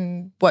live it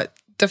and what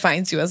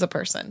defines you as a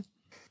person.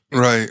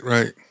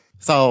 Right.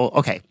 So,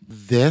 okay,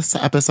 this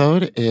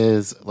episode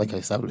is, like I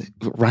said,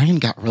 Ryan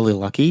got really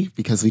lucky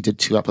because we did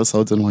 2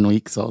 episodes in 1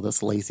 week. So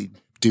this lazy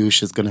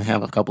douche is going to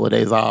have a couple of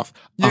days off.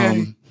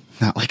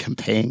 Not like I'm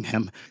paying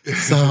him.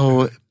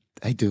 So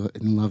I do it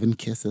in love and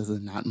kisses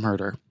and not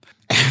murder.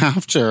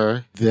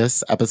 After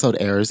this episode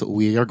airs,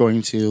 we are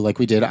going to, like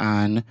we did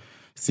on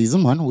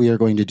season 1, we are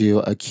going to do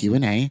a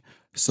Q&A.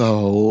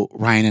 So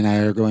Ryan and I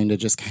are going to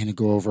just kind of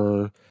go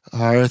over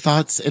our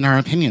thoughts and our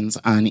opinions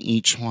on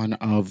each one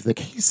of the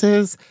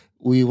cases.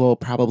 We will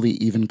probably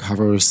even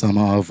cover some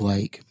of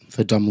like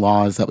the dumb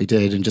laws that we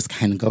did and just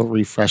kind of go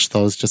refresh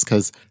those just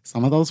because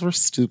some of those were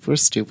super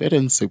stupid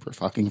and super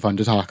fucking fun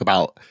to talk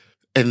about.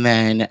 And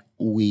then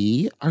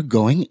we are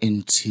going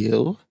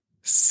into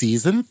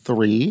season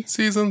 3.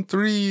 Season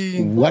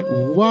 3.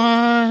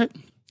 What?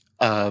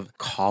 Of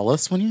Call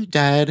Us When You're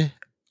Dead.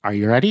 Are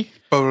you ready?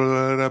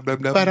 Murder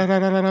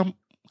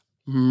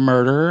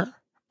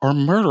or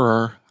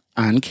Murderer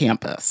on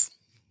Campus,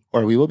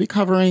 where we will be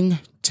covering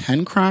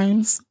 10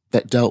 crimes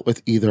that dealt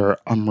with either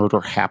a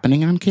murder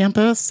happening on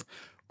campus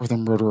or the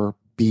murderer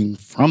being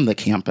from the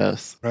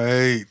campus.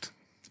 Right.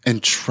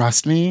 And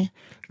trust me,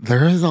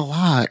 there is a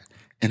lot.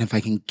 And if I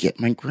can get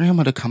my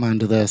grandma to come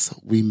onto this,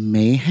 we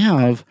may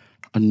have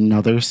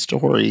another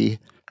story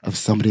of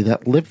somebody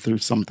that lived through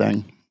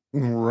something.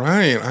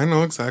 Right. I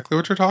know exactly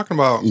what you're talking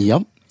about.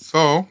 Yep.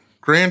 So,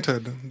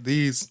 granted,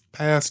 these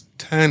past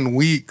 10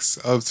 weeks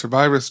of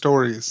Survivor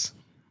stories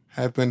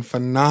have been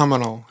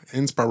phenomenal,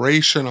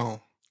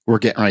 inspirational. We're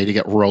getting ready to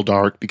get real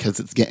dark because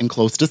it's getting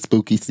close to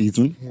spooky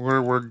season.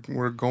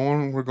 We're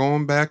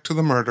going back to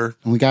the murder.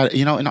 And we got,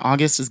 in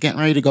August is getting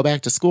ready to go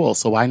back to school.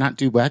 So why not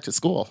do back to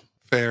school?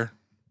 Fair.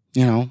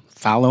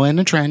 Following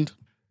a trend.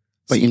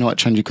 But you know what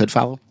trend you could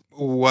follow?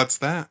 What's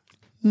that?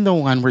 The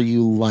one where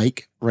you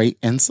like, rate,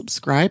 and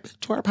subscribe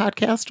to our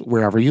podcast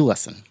wherever you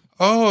listen.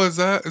 Oh, is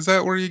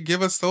that where you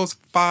give us those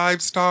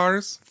 5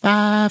 stars?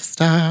 5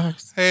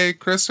 stars. Hey,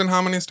 Kristen,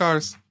 how many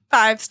stars?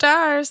 5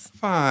 stars.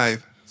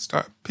 5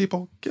 star.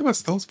 People, give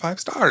us those 5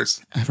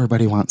 stars.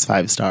 Everybody wants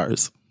 5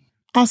 stars.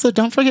 Also,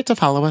 don't forget to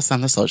follow us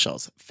on the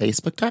socials.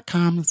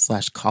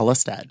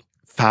 Facebook.com/callusdead.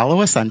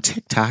 Follow us on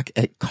TikTok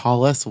at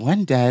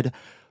calluswhendead,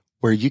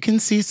 where you can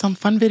see some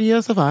fun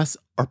videos of us,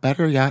 or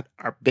better yet,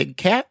 our big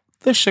cat,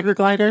 the sugar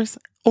gliders,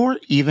 or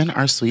even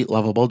our sweet,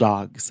 lovable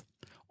dogs.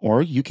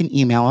 Or you can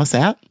email us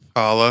at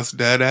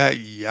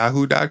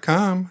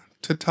callusdead@yahoo.com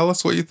to tell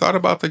us what you thought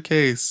about the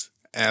case,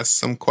 ask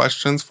some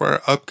questions for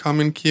our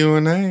upcoming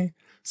Q&A,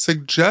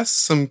 suggest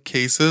some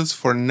cases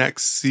for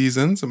next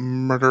season's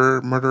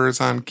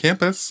Murderers on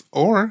Campus,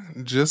 or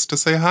just to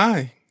say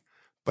hi.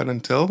 But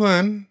until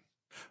then,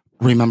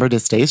 remember to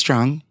stay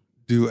strong.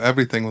 Do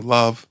everything with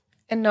love.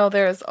 And know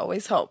there is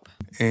always hope.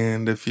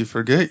 And if you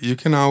forget, you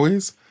can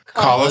always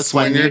Call us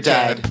when you're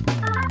dead.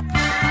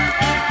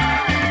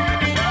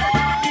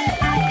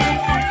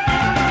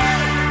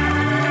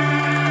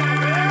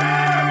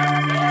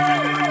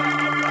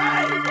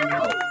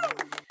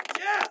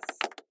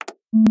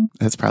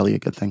 That's probably a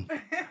good thing.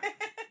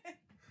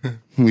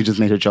 We just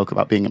made a joke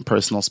about being in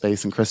personal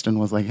space, and Kristen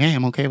was like, hey,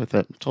 I'm okay with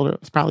it. Told her it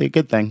was probably a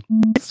good thing.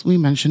 As we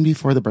mentioned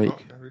before the break. Oh,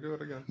 there we do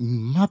it again.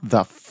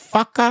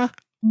 Motherfucker.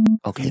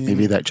 Okay,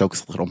 maybe that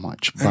joke's a little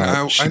much,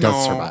 but she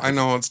does survive. I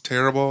know it's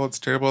terrible. It's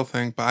a terrible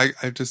thing, but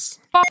I just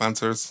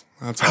sponsors.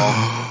 That's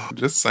all.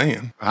 Just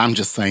saying. I'm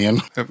just saying.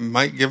 It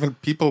might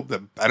give people the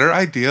better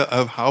idea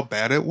of how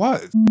bad it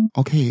was.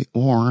 Okay,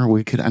 or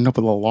we could end up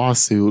with a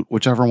lawsuit,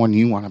 whichever one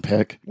you want to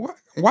pick. What?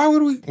 Why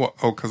would we? What?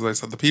 Oh, because I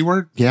said the P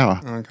word?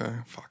 Yeah. Okay,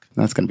 fuck.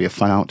 That's going to be a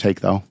fun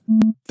outtake, though.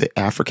 The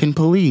African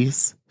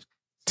police.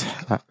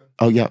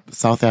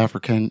 South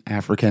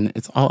African.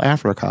 It's all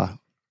Africa.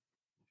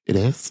 It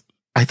is?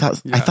 I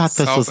thought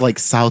this was like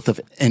south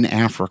of in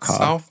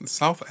Africa.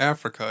 South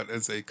Africa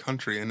is a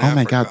country in Africa. Oh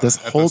my God, this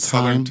whole at the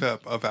southern time.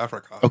 tip of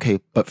Africa.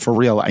 Okay, but for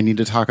real, I need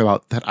to talk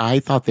about that.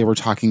 I thought they were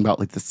talking about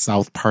like the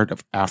south part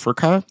of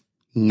Africa,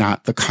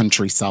 not the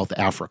country South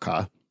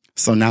Africa.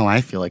 So now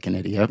I feel like an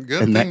idiot.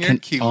 Good and that thing can you're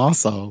cute.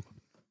 also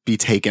be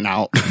taken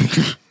out.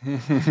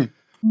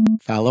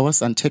 Follow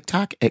us on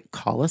TikTok at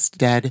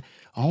callusdead.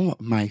 Oh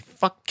my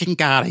fucking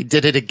God, I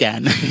did it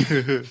again.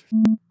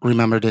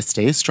 Remember to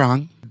stay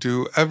strong.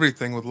 Do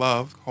everything with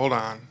love. Hold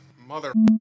on. Mother